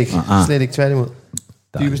skal slet ikke, slet ikke, tværtimod.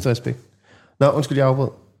 Dybeste respekt. Nå, undskyld, jeg afbrød.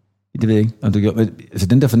 Det ved jeg ikke, om du gjorde. Men, altså,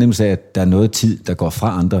 den der fornemmelse af, at der er noget tid, der går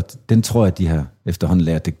fra andre, den tror jeg, de har efterhånden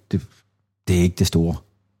lært. Det er ikke det store.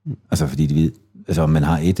 Altså, fordi de ved, altså, om man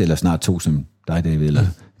har 1 eller snart 2, som dig, David, eller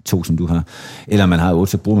 2, som du har, eller man har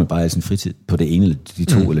 8, så bruger man bare sin fritid på det ene, eller de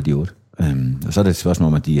 2, eller de 8. Og så er det et spørgsmål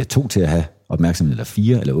om, at de er 2 til at have opmærksomhed, eller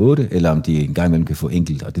 4, eller 8, eller om de en gang imellem kan få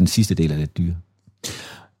enkelt, og den sidste del er lidt dyre.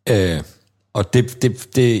 Og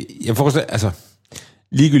det jeg forestiller, altså,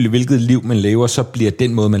 ligegyldigt hvilket liv man lever, så bliver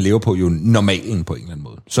den måde, man lever på, jo normalen på en eller anden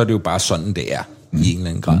måde. Så er det jo bare sådan, det er i en eller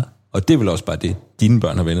anden grad. Og det er vel også bare det, dine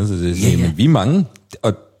børn har vendt sig til. Men vi er mange,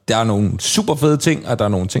 og der er nogle super fede ting, og der er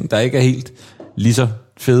nogle ting, der ikke er helt lige så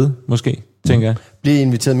fede, måske, tænker jeg. Bliver I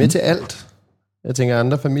inviteret med til alt? Jeg tænker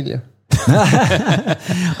andre familier.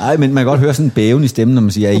 Ej, men man kan godt høre sådan en bæven i stemmen, når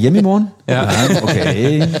man siger, er I hjemme i morgen? Ja.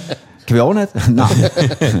 Okay. Kan vi overnatte? Nej.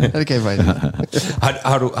 Det kan jeg faktisk.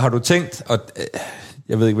 Har du tænkt, og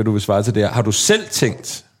jeg ved ikke, hvad du vil svare til det her, har du selv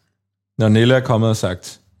tænkt, Når Nelle er kommet og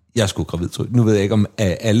sagt, jeg er sgu gravid, tror jeg. Nu ved jeg ikke, om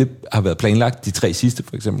alle har været planlagt, de 3 sidste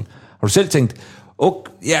for eksempel. Har du selv tænkt,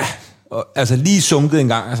 altså lige sunket en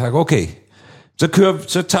gang og sagt, okay,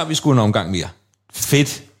 så tager vi sgu en omgang mere.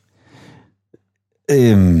 Fedt.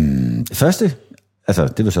 Første, altså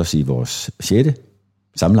det vil så sige vores 6.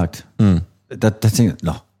 sammenlagt. Der tænkte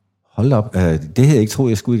jeg, hold op, det havde jeg ikke troet,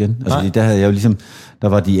 jeg skulle igen. Altså, der havde jeg jo ligesom, der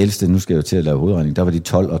var de ældste, nu skal jeg jo til at lave hovedregning, der var de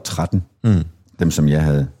 12 og 13, dem som jeg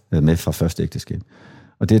havde med fra første ægteskab.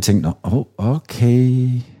 Og det jeg tænkte, okay,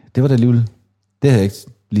 det var da alligevel, det havde jeg ikke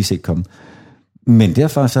lige set komme. Men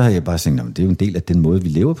derfor så har jeg bare tænkt, det er jo en del af den måde, vi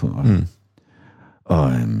lever på.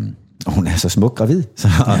 Og hun er så smuk gravid. Så,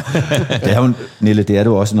 det er hun, Nille, det er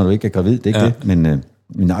du også, når du ikke er gravid, det er ikke det. Men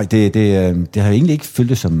nej, det har egentlig ikke følt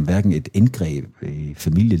det som hverken et indgreb i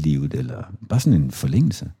familielivet, eller bare sådan en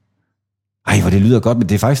forlængelse. Hvor det lyder godt, men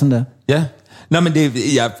det er faktisk sådan der. Ja. Nå, men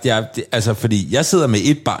altså, fordi jeg sidder med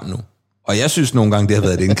et barn nu, og jeg synes nogle gange, det har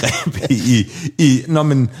været et indgreb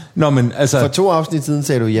altså... For 2 afsnit siden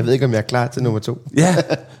sagde du, jeg ved ikke, om jeg er klar til nummer 2. Ja,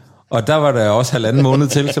 og der var der også 1,5 måned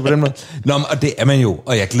til, så på den måde. Nå, og det er man jo,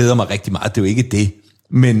 og jeg glæder mig rigtig meget, det er jo ikke det.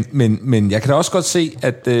 Men jeg kan da også godt se,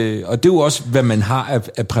 at, og det er jo også, hvad man har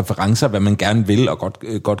af præferencer, hvad man gerne vil og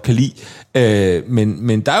godt kan lide.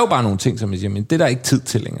 Men der er jo bare nogle ting, som man siger, men det er der ikke tid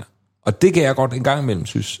til længere. Og det kan jeg godt en gang imellem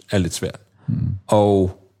synes er lidt svært.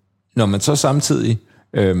 Og når man så samtidig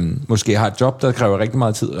måske har et job, der kræver rigtig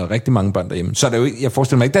meget tid, og rigtig mange børn derhjemme, så er der jo ikke, jeg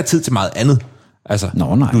forestiller mig ikke, der er tid til meget andet. Altså,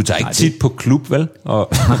 du tager ikke tit på klub, vel?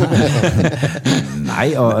 Og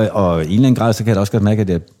nej, og i en eller anden grad, så kan jeg da også godt mærke,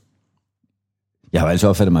 at jeg har altid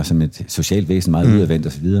opfattet mig som et socialt væsen, meget udadvendt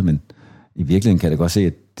og så videre, men i virkeligheden kan jeg da godt se,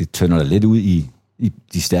 at det tønder der lidt ud i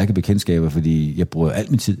de stærke bekendtskaber, fordi jeg bruger al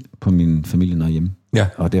min tid på min familie når hjemme. Ja.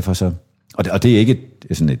 Og derfor så, og det er ikke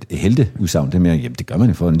sådan et helteudsagn, det er mere, jamen det gør man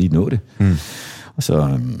jo for at lige nå det. Og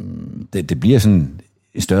så det bliver sådan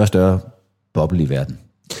en større og større boble i verden.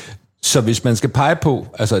 Så hvis man skal pege på,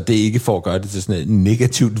 altså det er ikke for at gøre det til sådan en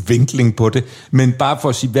negativt vinkling på det, men bare for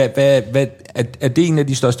at sige, hvad er det en af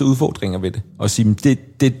de største udfordringer ved det? Og sige,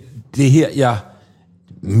 det er her, jeg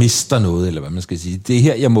mister noget, eller hvad man skal sige. Det er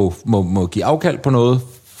her, jeg må give afkald på noget,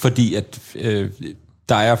 fordi at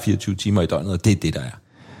der er 24 timer i døgnet, og det er det, der er.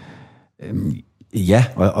 Ja,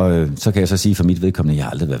 og så kan jeg så sige for mit vedkommende, jeg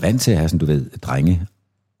har aldrig været vant til at have sådan, du ved,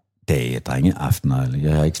 drengeaftener, eller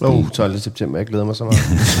jeg har ikke spillet... 12. september, jeg glæder mig så meget.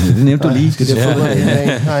 Det nævnte du lige. Det er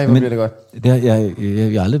fodbold. Nej, hvor bliver det godt.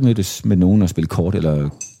 Jeg har aldrig mødtes med nogen og spille kort, eller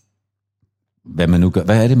hvad man nu gør.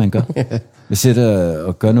 Hvad er det, man gør? Vi sidder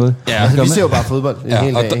og gør noget. Ja, vi ser jo bare fodbold en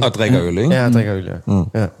hel dag. Og drikker øl, ikke? Ja, og drikker øl,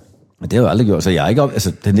 ja. Det har jeg jo aldrig gjort, så jeg er ikke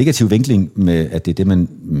altså den negative vinkling med, at det er det, man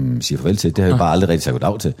siger farvel til, det har jeg jo bare aldrig rigtig sagt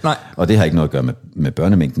af til. Nej. Og det har ikke noget at gøre med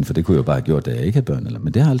børnemængden, for det kunne jeg jo bare have gjort, da jeg ikke havde børn,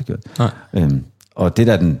 men det har jeg aldrig gjort. Og det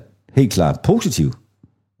der er den helt klart positive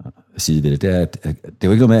side ved det, det er, at det er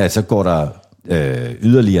jo ikke noget med, at så går der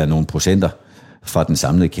yderligere nogle procenter fra den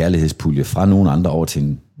samlede kærlighedspulje fra nogle andre over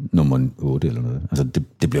til nummer 8 eller noget. Altså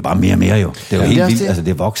det bliver bare mere og mere jo. Det er jo helt vildt, altså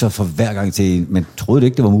det vokser for hver gang til, men troede det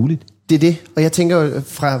ikke, det var muligt? Det er det, og jeg tænker jo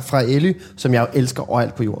fra Elly, som jeg jo elsker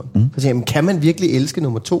overalt på jorden. Så tænker jeg, kan man virkelig elske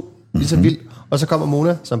nummer 2 lige så vildt? Og så kommer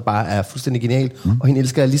Mona, som bare er fuldstændig genial, og hende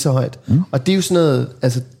elsker jeg lige så højt. Og det er jo sådan noget,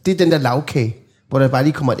 altså det er den der lavkage, hvor der bare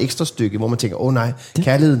lige kommer et ekstra stykke, hvor man tænker, nej,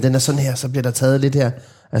 kærligheden den er sådan her, så bliver der taget lidt her.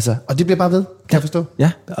 Altså, og det bliver bare ved, kan jeg forstå?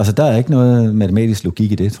 Ja, altså der er ikke noget matematisk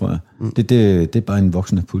logik i det, tror jeg. Det er bare en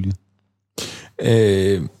voksende pulje.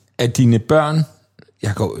 At dine børn,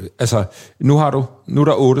 nu er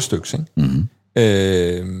der 8 stykker, ikke?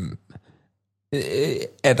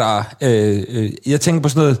 Er der, jeg tænker på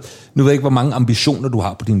sådan noget, nu ved jeg ikke, hvor mange ambitioner du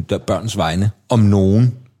har på dine børns vegne, om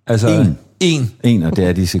nogen. Altså, en, og det er,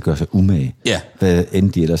 at de skal gøre sig umage. Ja. Hvad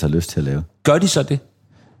end de ellers har lyst til at lave. Gør de så det?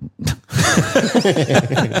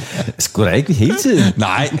 Skulle da ikke hele tiden?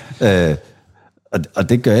 Nej. Og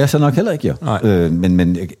det gør jeg så nok heller ikke, jo.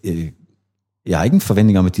 Men jeg har ikke en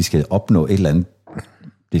forventning om, at de skal opnå et eller andet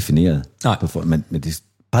defineret. Nej. Men det,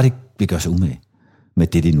 bare det, vi gør sig umage med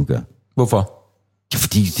det, de nu gør. Hvorfor? Ja,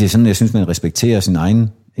 fordi det er sådan, jeg synes, man respekterer sin egen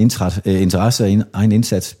interesse og egen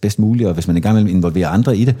indsats bedst muligt, og hvis man engang imellem involverer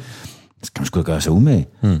andre i det, så kan man sgu gøre sig umage.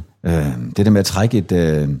 Det der med at trække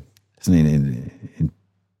sådan en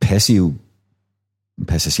passiv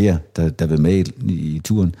passager, der vil med i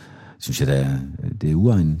turen, synes jeg, det er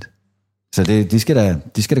uegnet. Så de skal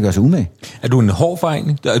da gøre sig umage. Er du en hård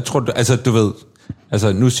forregning? Jeg tror, altså du ved,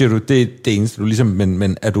 altså nu siger du, det er det eneste, du ligesom,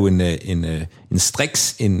 men er du en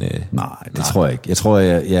striks? Nej, det tror jeg ikke. Jeg tror,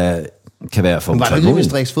 jeg kan være for... Var du lige en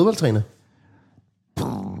striks fodboldtræner?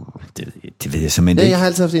 Det ved jeg simpelthen ikke. Jeg har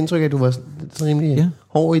altid haft indtryk af, at du var rimelig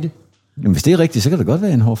hård i det. Jamen, hvis det er rigtigt, så kan det godt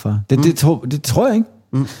være en hård far. Det tror jeg ikke.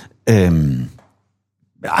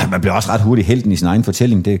 Man bliver også ret hurtigt helten i sin egen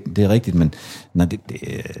fortælling, det er rigtigt, men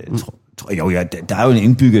der er jo en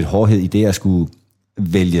indbygget hårdhed i det at skulle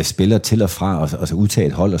vælge spillere til og fra, og så udtage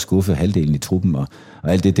et hold og skuffe halvdelen i truppen, og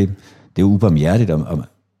alt det er jo ubarmhjertigt,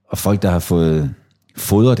 og folk, der har fået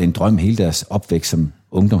fodret en drøm hele deres opvækst som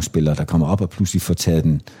ungdomsspillere, der kommer op og pludselig får taget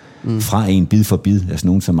den fra en bid for bid, altså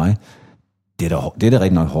nogen som mig, det er da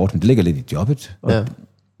rigtig nok hårdt, men det ligger lidt i jobbet,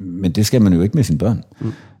 men det skal man jo ikke med sine børn.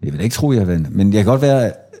 Jeg vil ikke tro, jeg vil, men jeg kan godt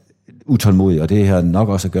være utålmodig, og det har nok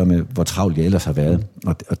også at gøre med, hvor travlt jeg ellers har været,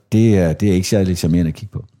 og det er ikke særlig charmerende at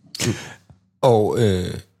kigge på.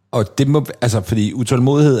 Og det må, altså fordi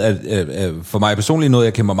utålmodighed er for mig personligt noget,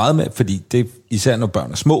 jeg kæmper meget med, fordi det især når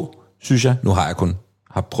børn er små, synes jeg, nu har jeg kun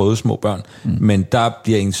prøvet små børn, men der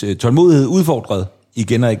bliver ens tålmodighed udfordret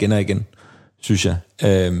igen og igen og igen, synes jeg.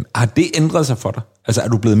 Har det ændret sig for dig? Altså er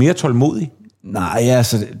du blevet mere tålmodig? Nej,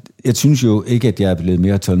 altså, jeg synes jo ikke, at jeg er blevet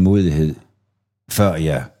mere tålmodighed, før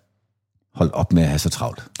jeg holdt op med at have så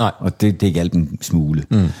travlt. Nej. Og det hjalp en smule.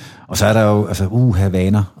 Og så er der jo her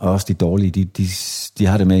vaner, og også de dårlige, de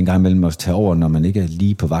har det med en gang imellem at tage over, når man ikke er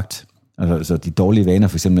lige på vagt. Altså de dårlige vaner,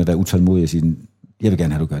 for eksempel at være utålmodig og sige, jeg vil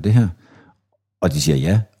gerne have, du gør det her. Og de siger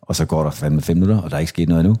ja, og så går der 5 minutter, og der er ikke sket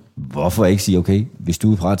noget endnu. Hvorfor ikke sige, okay, hvis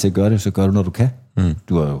du er parat til at gøre det, så gør du, når du kan.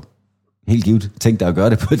 Du har jo helt givet tænkt dig at gøre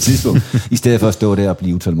det på et tidspunkt, i stedet for at stå der og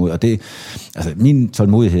blive utålmodig. Og det, altså min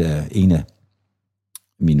tålmodighed er en af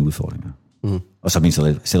mine udfordringer. Og så min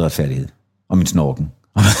selvretfærdighed. Og min snorken.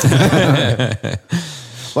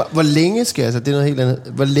 Hvor længe skal, altså det er noget helt andet,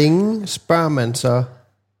 hvor længe spørger man så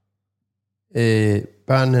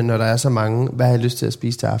børnene, når der er så mange, hvad har jeg lyst til at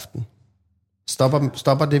spise til aften?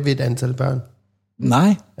 Stopper det ved et antal børn?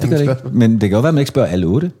 Nej, det gør det ikke. Men det kan jo være, at man ikke spørger alle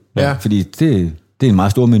 8. Ja. Fordi det er en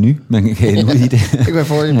meget stor menu, man kan ende ud i det. Det kan jeg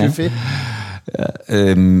få en buffet.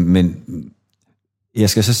 Ja, men jeg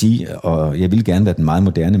skal så sige, og jeg vil gerne være den meget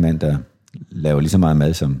moderne mand, der laver lige så meget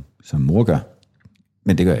mad, som mor gør.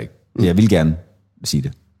 Men det gør jeg ikke. Jeg vil gerne sige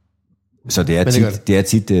det. Så det er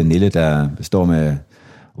tit Nille, der står med,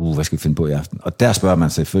 hvad skal vi finde på i aften? Og der spørger man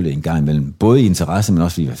selvfølgelig en gang imellem, både i interesse, men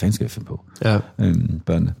også fordi, hvad fanden skal vi finde på? Ja.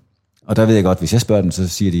 Børnene. Og der ved jeg godt, hvis jeg spørger dem, så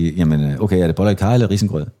siger de, jamen, okay, er det boller i karry eller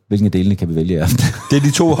risengrød? Hvilken af delene kan vi vælge i aften? Det er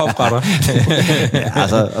de 2 hofretter.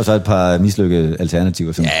 Ja, og så et par mislykkede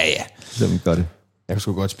alternativer, som gør det. Jeg kan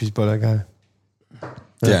sgu godt spise boller i karry.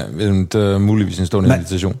 Ja, det er muligvis en stående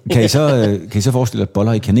invitation. Kan I så forestille jer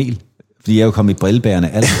boller i kanel? Fordi jeg er jo kommet i brillebærende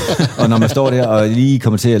alt. Og når man står der og lige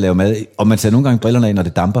kommer til at lave mad, og man tager nogle gange brillerne af, når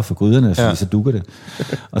det damper for gryderne, så dukker det.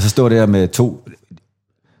 Og så står der med 2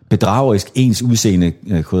 bedragerisk ens udseende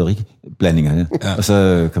krydderiblandinger her. Ja. Og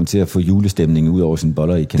så kommer til at få julestemning ud over sine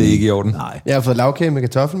boller i kanel. Det er ikke i orden. Nej. Jeg har fået lavkage med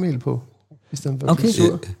kartoffelmel på. Okay.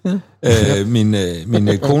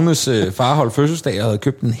 Min kones far holdt fødselsdag og havde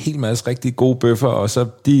købt en hel masse rigtig gode bøffer, og så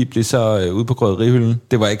de blev så ude på krydderihylden.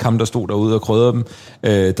 Det var ikke ham, der stod derude og krydrede dem.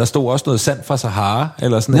 Der stod også noget sand fra Sahara,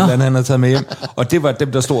 eller sådan et eller andet, han havde taget med hjem. Og det var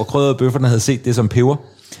dem, der stod og krydrede bøfferne, havde set det som peber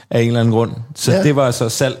af en eller anden grund. Så det var så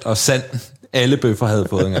salt og sand, alle bøffer havde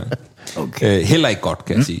fået engang. Okay. Heller ikke godt,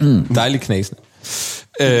 kan jeg sige. Dejlig knasende.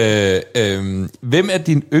 Hvem er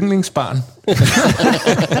din yndlingsbarn?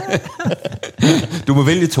 Du må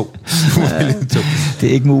vælge 2. Det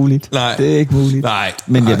er ikke muligt. Nej. Det er ikke muligt. Nej.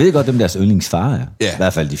 Men jeg ved godt, hvem deres yndlingsfar er. Ja. I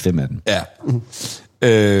hvert fald de 5 af dem. Ja.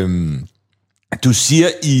 Du siger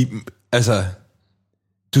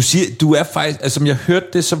du er faktisk, altså som jeg hørte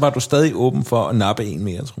det, så var du stadig åben for at nappe en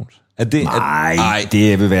mere, Troels. Nej,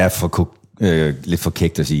 det vil være lidt for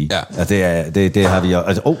kægt at sige. Ja. Altså, det har vi jo.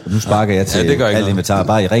 Altså, nu sparker jeg til alt inventar,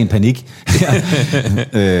 bare i ren panik.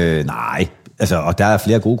 Nej, altså, og der er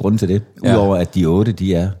flere gode grunde til det. Udover at de 8,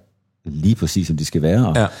 de er lige præcis, som de skal være.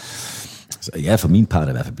 Og, så jeg er for min part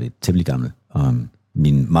i hvert fald blevet temmelig gammel. Og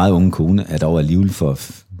min meget unge kone er dog alligevel for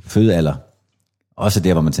fødealder. Også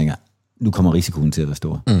der, hvor man tænker, nu kommer risikoen til at være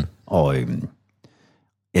stor. Og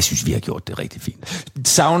jeg synes, vi har gjort det rigtig fint.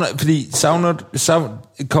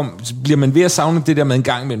 Bliver man ved at savne det der med en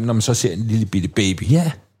gang imellem, når man så ser en lille bitte baby?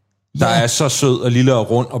 Ja. Der er så sød og lille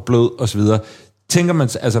og rund og blød og så videre. Tænker man,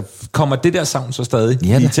 altså, kommer det der savn så stadig?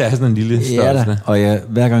 Lige til at have sådan en lille størrelse? Ja, og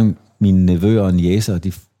hver gang mine nevøer og niecer,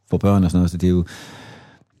 de får børn og sådan noget, så det er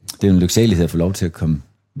jo en lyksalighed at få lov til at komme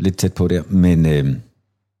lidt tæt på der. Men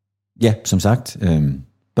som sagt,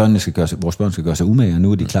 vores børn skal gøre sig umage, og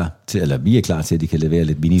nu er de klar til, eller vi er klar til, at de kan levere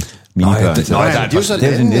lidt minibørn. Det er jo så det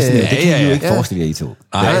kan I jo ikke forestille jer i 2.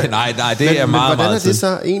 Nej, det er meget, hvordan er det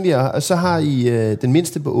så egentlig? Og så har I den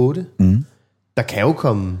mindste på 8. Der kan jo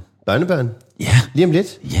komme børnebørn. Ja. Lige om lidt.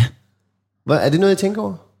 Ja. Er det noget, I tænker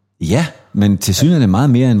over? Ja, men til synligheden meget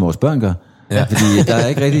mere, end vores børn gør. Ja. Fordi der er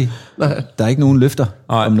ikke rigtig, der er ikke nogen løfter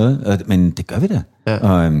om noget, men det gør vi da. Ja.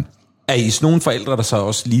 Og, er I sådan nogle forældre, der så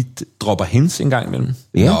også lige dropper hens en gang imellem?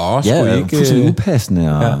 Ja, ikke fuldstændig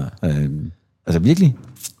upassende. Og, altså virkelig.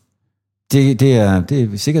 Det er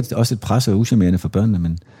sikkert også et pres og uschammerende for børnene,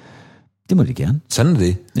 men det må de gerne. Sådan er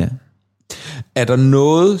det. Ja. Er der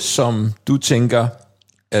noget, som du tænker,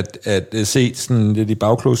 at se sådan lidt i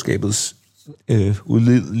bagklogskabets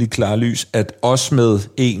udlidelige klare lys, at os med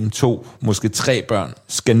 1, 2, måske 3 børn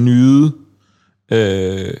skal nyde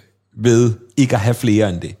ved ikke at have flere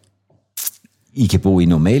end det? I kan bo i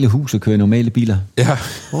normale hus og køre normale biler. Ja.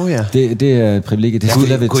 Ja. Det er et privilegie.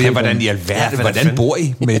 Det Gud, hvordan i alverden, hvordan bor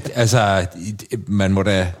I? Med, altså, man må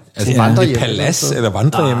da... Altså, et palads eller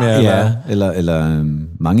vandrehjem? Ja, eller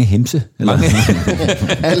mange hemse. Eller.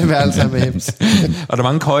 Mange. Alle værelser med hems. Og der er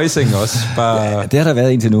mange køjesenge også. Bare... Ja, det har der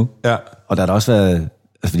været indtil nu. Ja. Og der har der også været...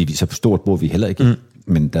 Altså, fordi så stort bor vi heller ikke.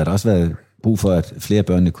 Men der har der også været brug for, at flere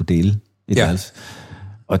børnene kunne dele et værelse.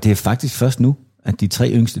 Og det er faktisk først nu, at de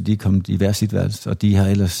 3 yngste, de er kommet i hver sit værelse, og de har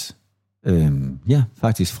ellers,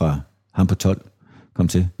 faktisk fra ham på 12 kom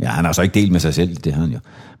til. Ja, han har så ikke delt med sig selv, det har han jo.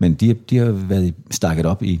 Men de har været stakket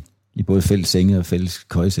op i både fælles senge og fælles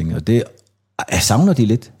køjesenge, og det savner de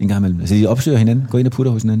lidt en gang imellem. Altså, de opsøger hinanden, går ind og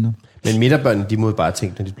putter hos hinanden. Men midterbørnene, de må bare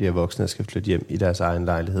tænke, når de bliver voksne og skal flytte hjem i deres egen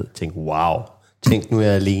lejlighed, tænk, wow, tænk, nu er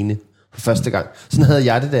jeg alene for første gang. Sådan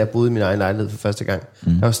havde jeg det, da jeg boede i min egen lejlighed for første gang.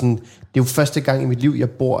 Jeg var sådan, det er jo første gang i mit liv, jeg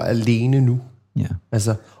bor alene nu. Ja.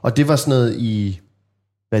 Altså, og det var sådan noget i,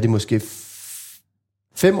 hvad er det måske,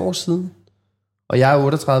 5 år siden. Og jeg er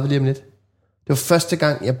 38 lige om lidt. Det var første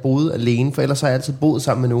gang, jeg boede alene, for ellers har jeg altid boet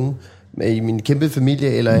sammen med nogen i min kæmpe familie,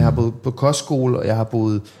 eller jeg har boet på kostskole, og jeg har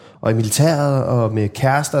boet og i militæret, og med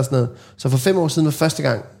kærester og sådan noget. Så for 5 år siden var første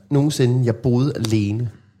gang nogensinde, jeg boede alene.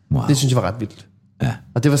 Wow. Det synes jeg var ret vildt. Ja.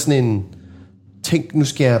 Og det var sådan en... Tænk, nu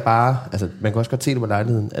skal jeg bare... Altså, man kan også godt se det på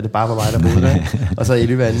lejligheden, at det bare var mig, der boede der. Og så i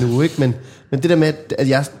løbet af en uge, ikke? Men det der med, at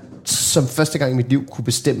jeg som første gang i mit liv kunne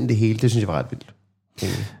bestemme det hele, det synes jeg var ret vildt.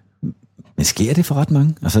 Men sker det for ret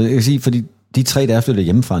mange? Altså, jeg kan sige, fordi de 3, der er flyttet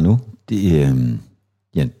hjemmefra nu,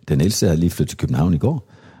 den ældste er lige flyttet til København i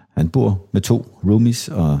går. Han bor med 2 roomies,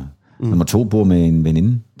 og nummer 2 bor med en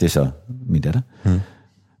veninde. Det er så min datter.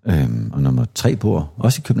 Og nummer 3 bor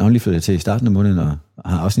også i København, lige flyttet til i starten af måneden, og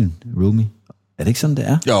har også en roomie. Er det ikke sådan, det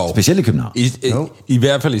er? Jo. Specielt i København. I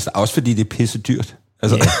hvert fald også fordi det er pisse dyrt.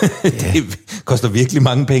 Altså, det koster virkelig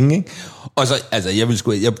mange penge, ikke? Og så, altså, jeg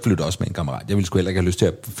flytter også med en kammerat. Jeg ville sgu heller ikke have lyst til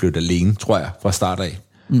at flytte alene, tror jeg, fra start af.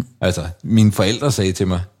 Altså, mine forældre sagde til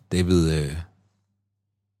mig, David,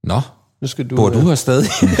 nu skal du... Bor du her stadig?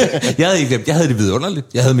 Jeg havde ikke glemt, jeg havde det vidunderligt.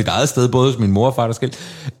 Jeg havde mit eget sted, både hos min mor og far, der skilt.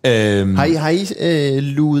 Har I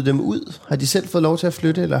luet dem ud? Har de selv fået lov til at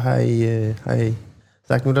flytte, eller har I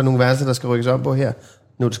sagt, nu er der nogle værelser, der skal rykkes op på her?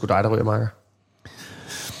 Nu er det sgu dig, der ryger, Marker.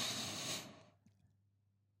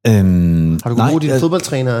 Har du kunnet bruge din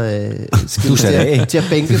fodboldtræner til at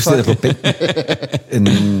bænke folk? På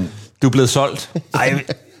bænken. Du er blevet solgt? Ej,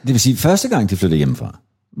 det vil sige, første gang de flyttede hjemmefra,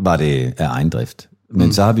 var det af egen drift.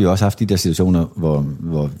 Men så har vi jo også haft de der situationer,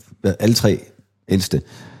 hvor alle 3 ældste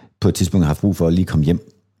på et tidspunkt har haft brug for at lige komme hjem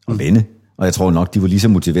og vende. Og jeg tror nok, de var lige så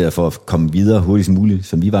motiveret for at komme videre hurtigst muligt,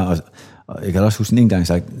 som vi var. Og jeg kan også huske en gang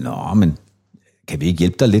sagt, men kan vi ikke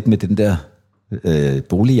hjælpe dig lidt med den der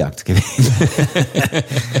boligjagt? Kan vi?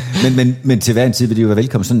 men til hver en tid vil de jo være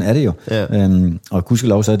velkommen. Sådan er det jo. Ja. Og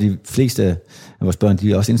gudskelov, så er de fleste af vores børn,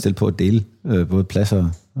 de er også indstillet på at dele både plads og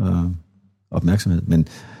opmærksomhed. Men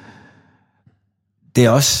det er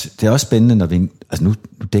også spændende, når vi... Altså nu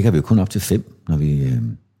dækker vi jo kun op til 5,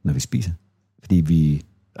 når vi spiser. Fordi vi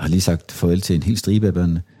har lige sagt farvel til en hel stribe af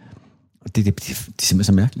børnene. Og det er simpelthen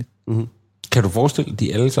så mærkeligt. Mm-hmm. Kan du forestille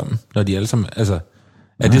de alle sammen, når de alle sammen... Altså,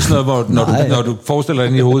 er det sådan noget, hvor når du forestiller dig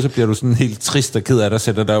ind i hovedet, så bliver du sådan helt trist og ked af dig,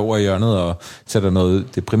 sætter dig over i hjørnet og sætter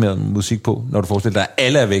noget deprimeret musik på, når du forestiller dig, at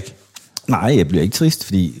alle er væk? Nej, jeg bliver ikke trist,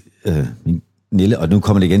 fordi min Nille... Og nu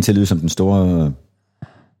kommer det igen til at lyde som den store...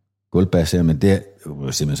 gulvbas her, men det er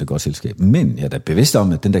jo simpelthen så godt selskab. Men jeg er da bevidst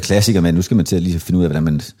om, at den der klassiker, men nu skal man til at lige finde ud af, hvordan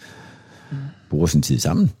man bruger sin tid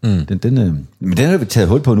sammen. Men den har vi taget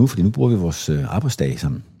hul på nu, fordi nu bruger vi vores arbejdsdag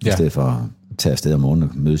sammen, i stedet for at tage afsted om morgenen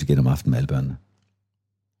og mødes igen om aftenen med alle børnene.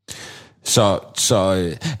 Så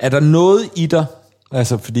er der noget i dig,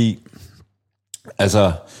 altså fordi,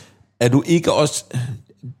 altså, er du ikke også,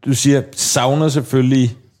 du siger, savner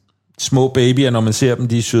selvfølgelig små babyer, når man ser dem,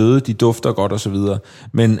 de er søde, de dufter godt og så videre.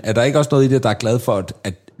 Men er der ikke også noget i det, der er glad for,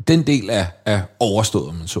 at den del er overstået,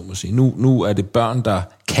 om man så må sige? Nu er det børn, der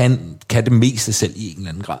kan det meste selv i en eller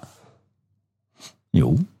anden grad.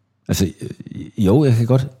 Jo, altså, jeg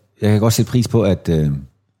kan godt sætte pris på, at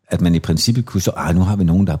at man i princippet kunne så, nu har vi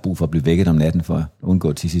nogen, der har brug for at blive vækket om natten, for at undgå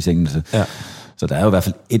at tisse i sengen. Så der er jo i hvert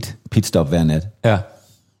fald et pitstop hver nat. Ja.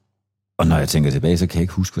 Og når jeg tænker tilbage, så kan jeg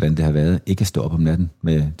ikke huske, hvordan det har været, ikke at stå op om natten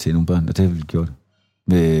til nogle børn, og det har vi gjort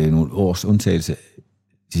med nogle års undtagelse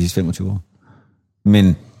de sidste 25 år.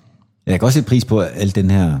 Men jeg kan også sætte pris på, at al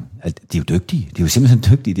den her, de er jo dygtige, de er jo simpelthen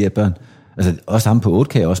dygtige, de her børn. Altså også ham på 8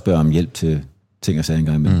 kan jeg også spørge om hjælp til ting og sager en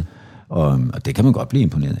gang imellem. Og det kan man godt blive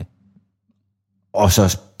imponeret af. Og så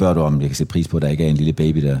spørger du om, jeg kan sætte pris på, at der ikke er en lille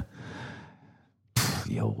baby, der...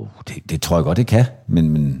 Jo, det tror jeg godt, det kan,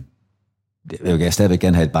 men jeg vil stadigvæk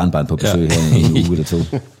gerne have et barnbarn på besøg her i en uge eller 2.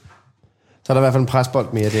 Så er der i hvert fald en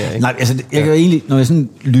presbold mere der, ikke? Nej, altså, jeg kan jo egentlig, når jeg sådan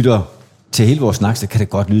lytter til hele vores snak, så kan det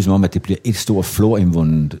godt lyde som om, at det bliver et stort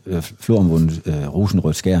floromvundet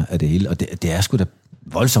rosenrødt skær af det hele, og det er sgu da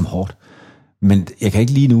voldsomt hårdt. Men jeg kan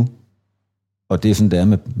ikke lige nu, og det er sådan, det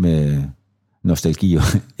er med nostalgi,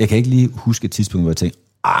 jeg kan ikke lige huske et tidspunkt, hvor jeg tænkte,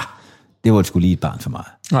 det var sgu lige et barn for mig.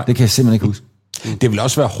 Nej. Det kan jeg simpelthen ikke huske. Det vil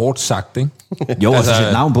også være hårdt sagt, ikke? Jo, altså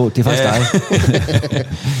et navn på, det er faktisk dig.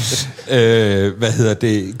 Hvad hedder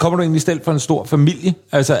det? Kommer du egentlig selv fra en stor familie?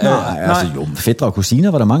 Altså, nej. Jo, fætre og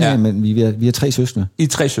kusiner var der mange af, men vi er 3 søskende. I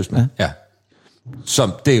 3 søskende, ja.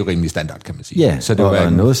 Som, det er jo rimelig standard, kan man sige. Ja, så det var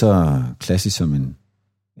noget så klassisk som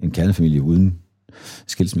en kernefamilie uden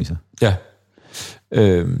skilsmisser. Ja.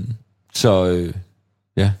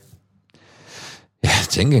 Ja. Ja,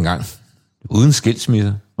 tænk engang. Uden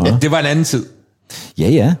skilsmisser. Ja, det var en anden tid.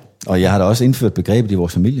 Ja. Og jeg har da også indført begrebet i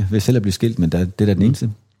vores familie, ved selv at blive skilt, men det er da den eneste.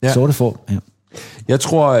 Ja. Sorte får. Ja. Jeg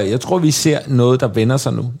tror, vi ser noget, der vender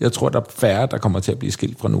sig nu. Jeg tror, der er færre, der kommer til at blive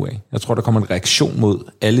skilt fra nu af. Jeg tror, der kommer en reaktion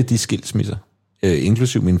mod alle de skilsmisser,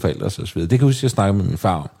 inklusive mine forældre og så videre. Det kan jeg huske, jeg snakkede med min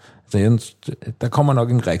far om. Altså, der kommer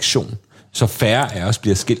nok en reaktion, så færre af os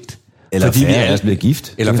bliver skilt. Eller fordi færre af os bliver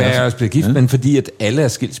gift. Eller færre af os bliver gift, men fordi at alle er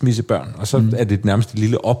skilsmissebørn, og så er det nærmest et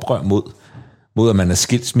lille oprør mod at man er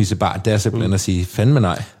skilsmissebarn. Det er simpelthen at sige, fandme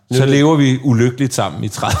nej. Så lever vi ulykkeligt sammen i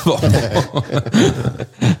 30 år.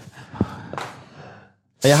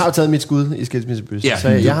 Og jeg har jo taget mit skud i skilsmissebøssen, så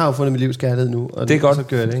jeg har jo fundet mit livs kærlighed nu. Og det er godt. Så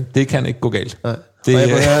gør det, ikke? Det kan ikke gå galt. Nej.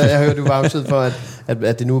 Jeg har hørt, du var afsted for,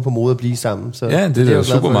 at det nu er på mode at blive sammen. Så ja, det er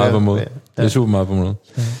super meget på måde. Det er super meget på måde.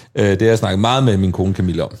 Det har jeg snakket meget med min kone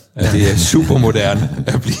Camilla om. At det er super moderne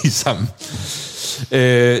at blive sammen.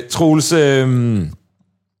 Troels,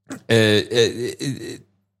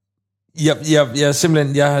 jeg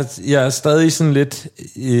er stadig sådan lidt,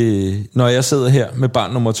 når jeg sidder her med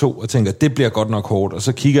barn nummer 2 og tænker, det bliver godt nok hårdt, og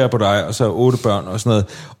så kigger jeg på dig, og så 8 børn og sådan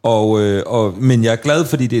noget, men jeg er glad,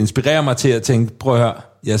 fordi det inspirerer mig til at tænke, prøv at høre,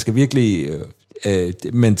 jeg skal virkelig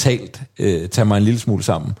mentalt tage mig en lille smule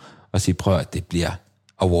sammen og sige, prøv at det bliver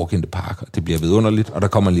a walk in the park, og det bliver vidunderligt, og der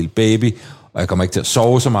kommer en lille baby, og jeg kommer ikke til at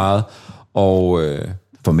sove så meget, og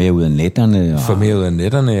få mere ud af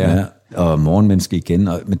netterne. Ja. Og morgenmenneske igen.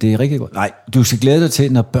 Men det er rigtig godt. Nej, du skal glæde dig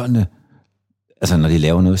til, når børnene, altså når de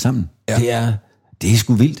laver noget sammen. Ja. Det er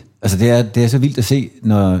sgu vildt. Altså det er så vildt at se,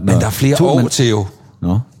 når men der er flere år til jo.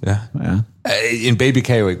 Nå. Ja. En baby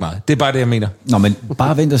kan jo ikke meget. Det er bare det, jeg mener. Nå, men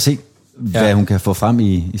bare vent og se, hvad hun kan få frem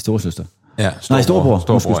i storesøster. Ja,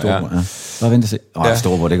 storebror. Ja. Bare vent og se.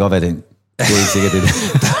 Storebror, det kan godt være den. Det er ikke sikkert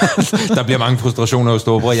det. Der bliver mange frustrationer hos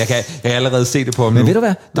storebror. Jeg kan allerede se det på ham. Men ved du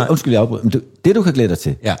hvad? Undskyld, jeg afbryder. Men det du kan glæde dig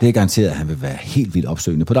til, det er garanteret, at han vil være helt vildt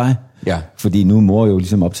opsøgende på dig. Ja. Fordi nu er mor jo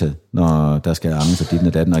ligesom optaget, når der skal ammes og ditten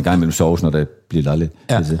og datten, og i gang imellem soves, når der bliver lalle.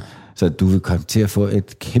 Ja. Så du vil komme til at få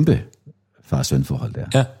et kæmpe far-søn-forhold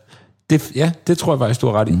der. Ja. Det tror jeg faktisk, du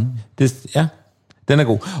har ret i. Den er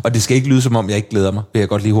god. Og det skal ikke lyde, som om jeg ikke glæder mig, vil jeg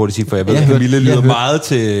godt lige hurtigt sige, for jeg ved, at Camilla lyder meget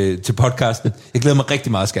til podcasten. Jeg glæder mig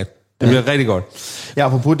rigtig meget, skat. Det bliver rigtig godt. Ja,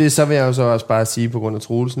 apropos det, så vil jeg jo så også bare sige, på grund af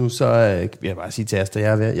Troels nu, så vil jeg bare sige til Asta,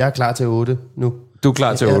 jeg er klar til 8 nu. Du er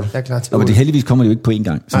klar til 8? Jeg er klar til 8. Og det heldigvis kommer det jo ikke på én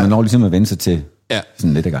gang, så man når ligesom at vende sig til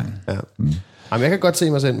sådan lidt ad gangen. Ja. Jamen, jeg kan godt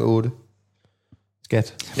se mig selv med 8.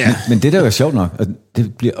 Skat. Ja. Men det der er jo sjovt nok, og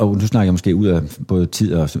det bliver, og nu snakker jeg måske ud af både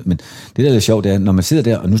tid og men det der er lidt sjovt, det er, når man sidder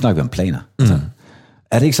der, og nu snakker vi om planer. Altså,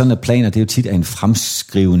 er det ikke sådan, at planer, det er jo tit en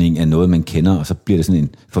fremskrivning af noget, man kender, og så bliver det sådan en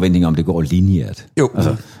forventning om, det går lineært. Jo.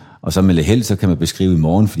 Altså, og så med lidt held, så kan man beskrive i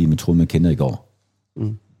morgen, fordi man tror, man kender i går.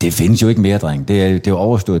 Det findes jo ikke mere, dreng. Det er jo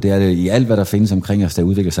overstået. Det er det i alt, hvad der findes omkring os, der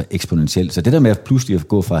udvikler sig eksponentielt. Så det der med at pludselig at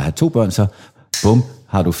gå fra at have 2 børn, så bum,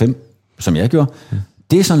 har du 5, som jeg gjorde.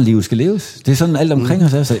 Det er sådan, livet skal leves. Det er sådan, alt omkring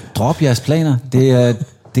os er. Så drop jeres planer. De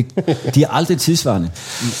er aldrig tidsvarende.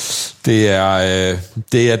 Det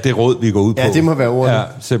er det råd, vi går ud på. Ja, det må være ordet. Ja,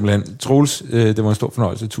 simpelthen. Troels, det var en stor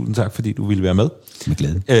fornøjelse. Tusind tak, fordi du ville være med. Med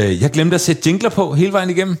glæde. Jeg glemte at sætte jingler på hele vejen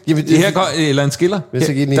igennem. Jamen, her går, eller en skiller.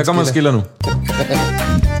 Der kommer en skiller nu.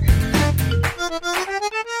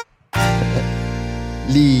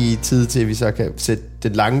 lige tid til, at vi så kan sætte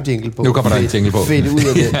den lange jingle på. Nu kommer der en jingle på. Fede ud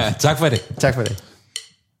af det. Ja, tak for det. Tak for det.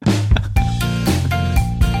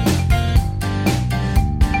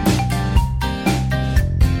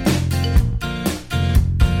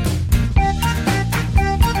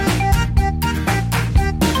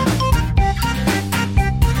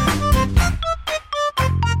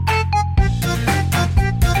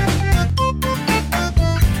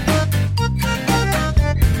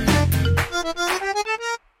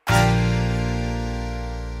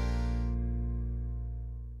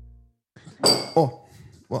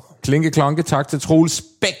 Klinke klonke, tak til Troels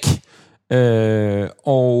Bæk.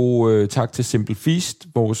 Og tak til Simple Feast,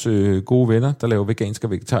 vores gode venner, der laver veganske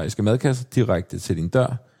og vegetariske madkasser direkte til din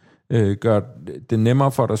dør. Gør det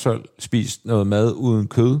nemmere for dig selv. Spis noget mad uden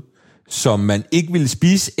kød, som man ikke ville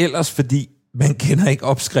spise ellers, fordi man kender ikke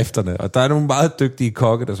opskrifterne. Og der er nogle meget dygtige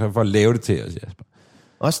kokke, der sørger for at lave det til os, Jasper.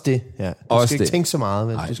 Også det, ja. Du skal ikke tænke så meget,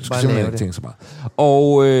 vel? Nej, du skal bare lave det. Tænke så meget.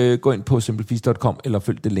 Og gå ind på simplefeast.com, eller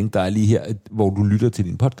følg det link, der er lige her, hvor du lytter til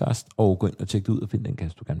din podcast, og gå ind og tjek det ud og find den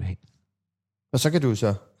kasse, du gerne vil have. Og så kan du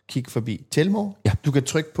så kigge forbi Telmore. Ja. Du kan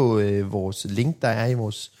trykke på vores link, der er i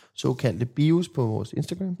vores såkaldte bios på vores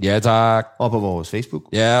Instagram. Ja, tak. Og på vores Facebook.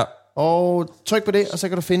 Ja. Og tryk på det, og så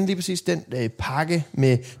kan du finde lige præcis den pakke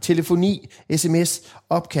med telefoni, sms,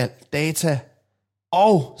 opkald, data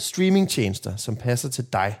og streamingtjenester, som passer til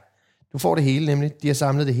dig. Du får det hele nemlig. De har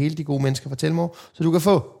samlet det hele, de gode mennesker fra Telmore, så du kan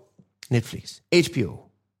få Netflix, HBO,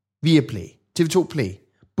 Viaplay, TV2 Play,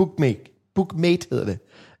 Bookmate hedder det,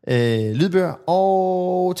 lydbøger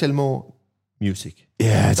og Telmore Music.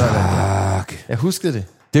 Ja, tak. Jeg huskede det.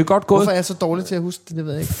 Det er godt gået. Hvorfor er jeg så dårlig til at huske det, det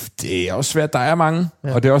ved jeg ikke. Det er også svært, der er mange.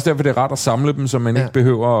 Ja. Og det er også derfor, det er rart at samle dem, så man ikke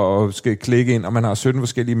behøver at skal klikke ind, og man har 17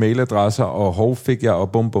 forskellige mailadresser, og hov fik jeg,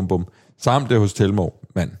 og bum, bum, bum. Samt det hos Telmore,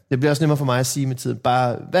 mand. Det bliver også nemmere for mig at sige med tiden.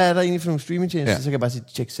 Bare, hvad er der egentlig for nogle streamingtjenester? Så kan jeg bare sige,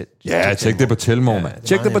 tjek selv. Tjek det på Telmore, mand.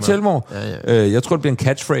 Tjek det på Telmore. Jeg tror, det bliver en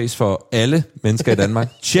catchphrase for alle mennesker i Danmark.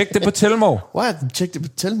 Tjek det på Telmore. What? Tjek det på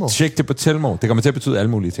Telmore? Tjek det på Telmore. Det kommer til at betyde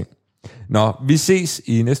alle mulige ting. Nå, vi ses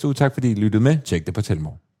i næste uge. Tak fordi I lyttede med. Tjek det på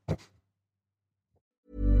Telmore.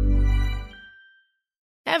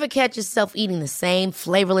 Ever catch yourself eating the same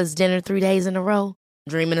flavorless dinner 3 days in a row?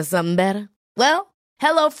 Dreaming of something better? Well,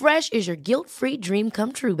 HelloFresh is your guilt-free dream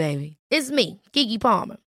come true, baby. It's me, Keke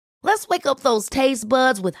Palmer. Let's wake up those taste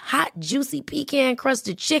buds with hot, juicy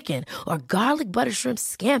pecan-crusted chicken or garlic butter shrimp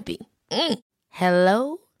scampi.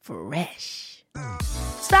 Hello Fresh.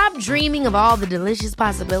 Stop dreaming of all the delicious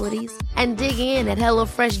possibilities and dig in at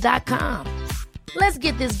HelloFresh.com. Let's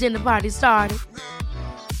get this dinner party started.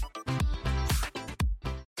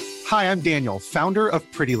 Hi, I'm Daniel, founder of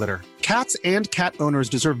Pretty Litter. Cats and cat owners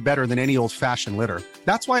deserve better than any old-fashioned litter.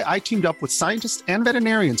 That's why I teamed up with scientists and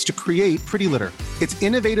veterinarians to create Pretty Litter. Its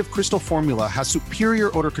innovative crystal formula has superior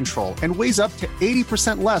odor control and weighs up to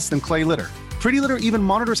 80% less than clay litter. Pretty Litter even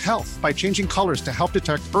monitors health by changing colors to help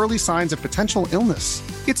detect early signs of potential illness.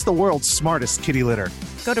 It's the world's smartest kitty litter.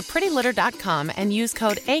 Go to prettylitter.com and use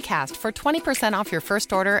code ACAST for 20% off your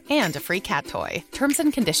first order and a free cat toy. Terms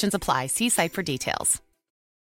and conditions apply. See site for details.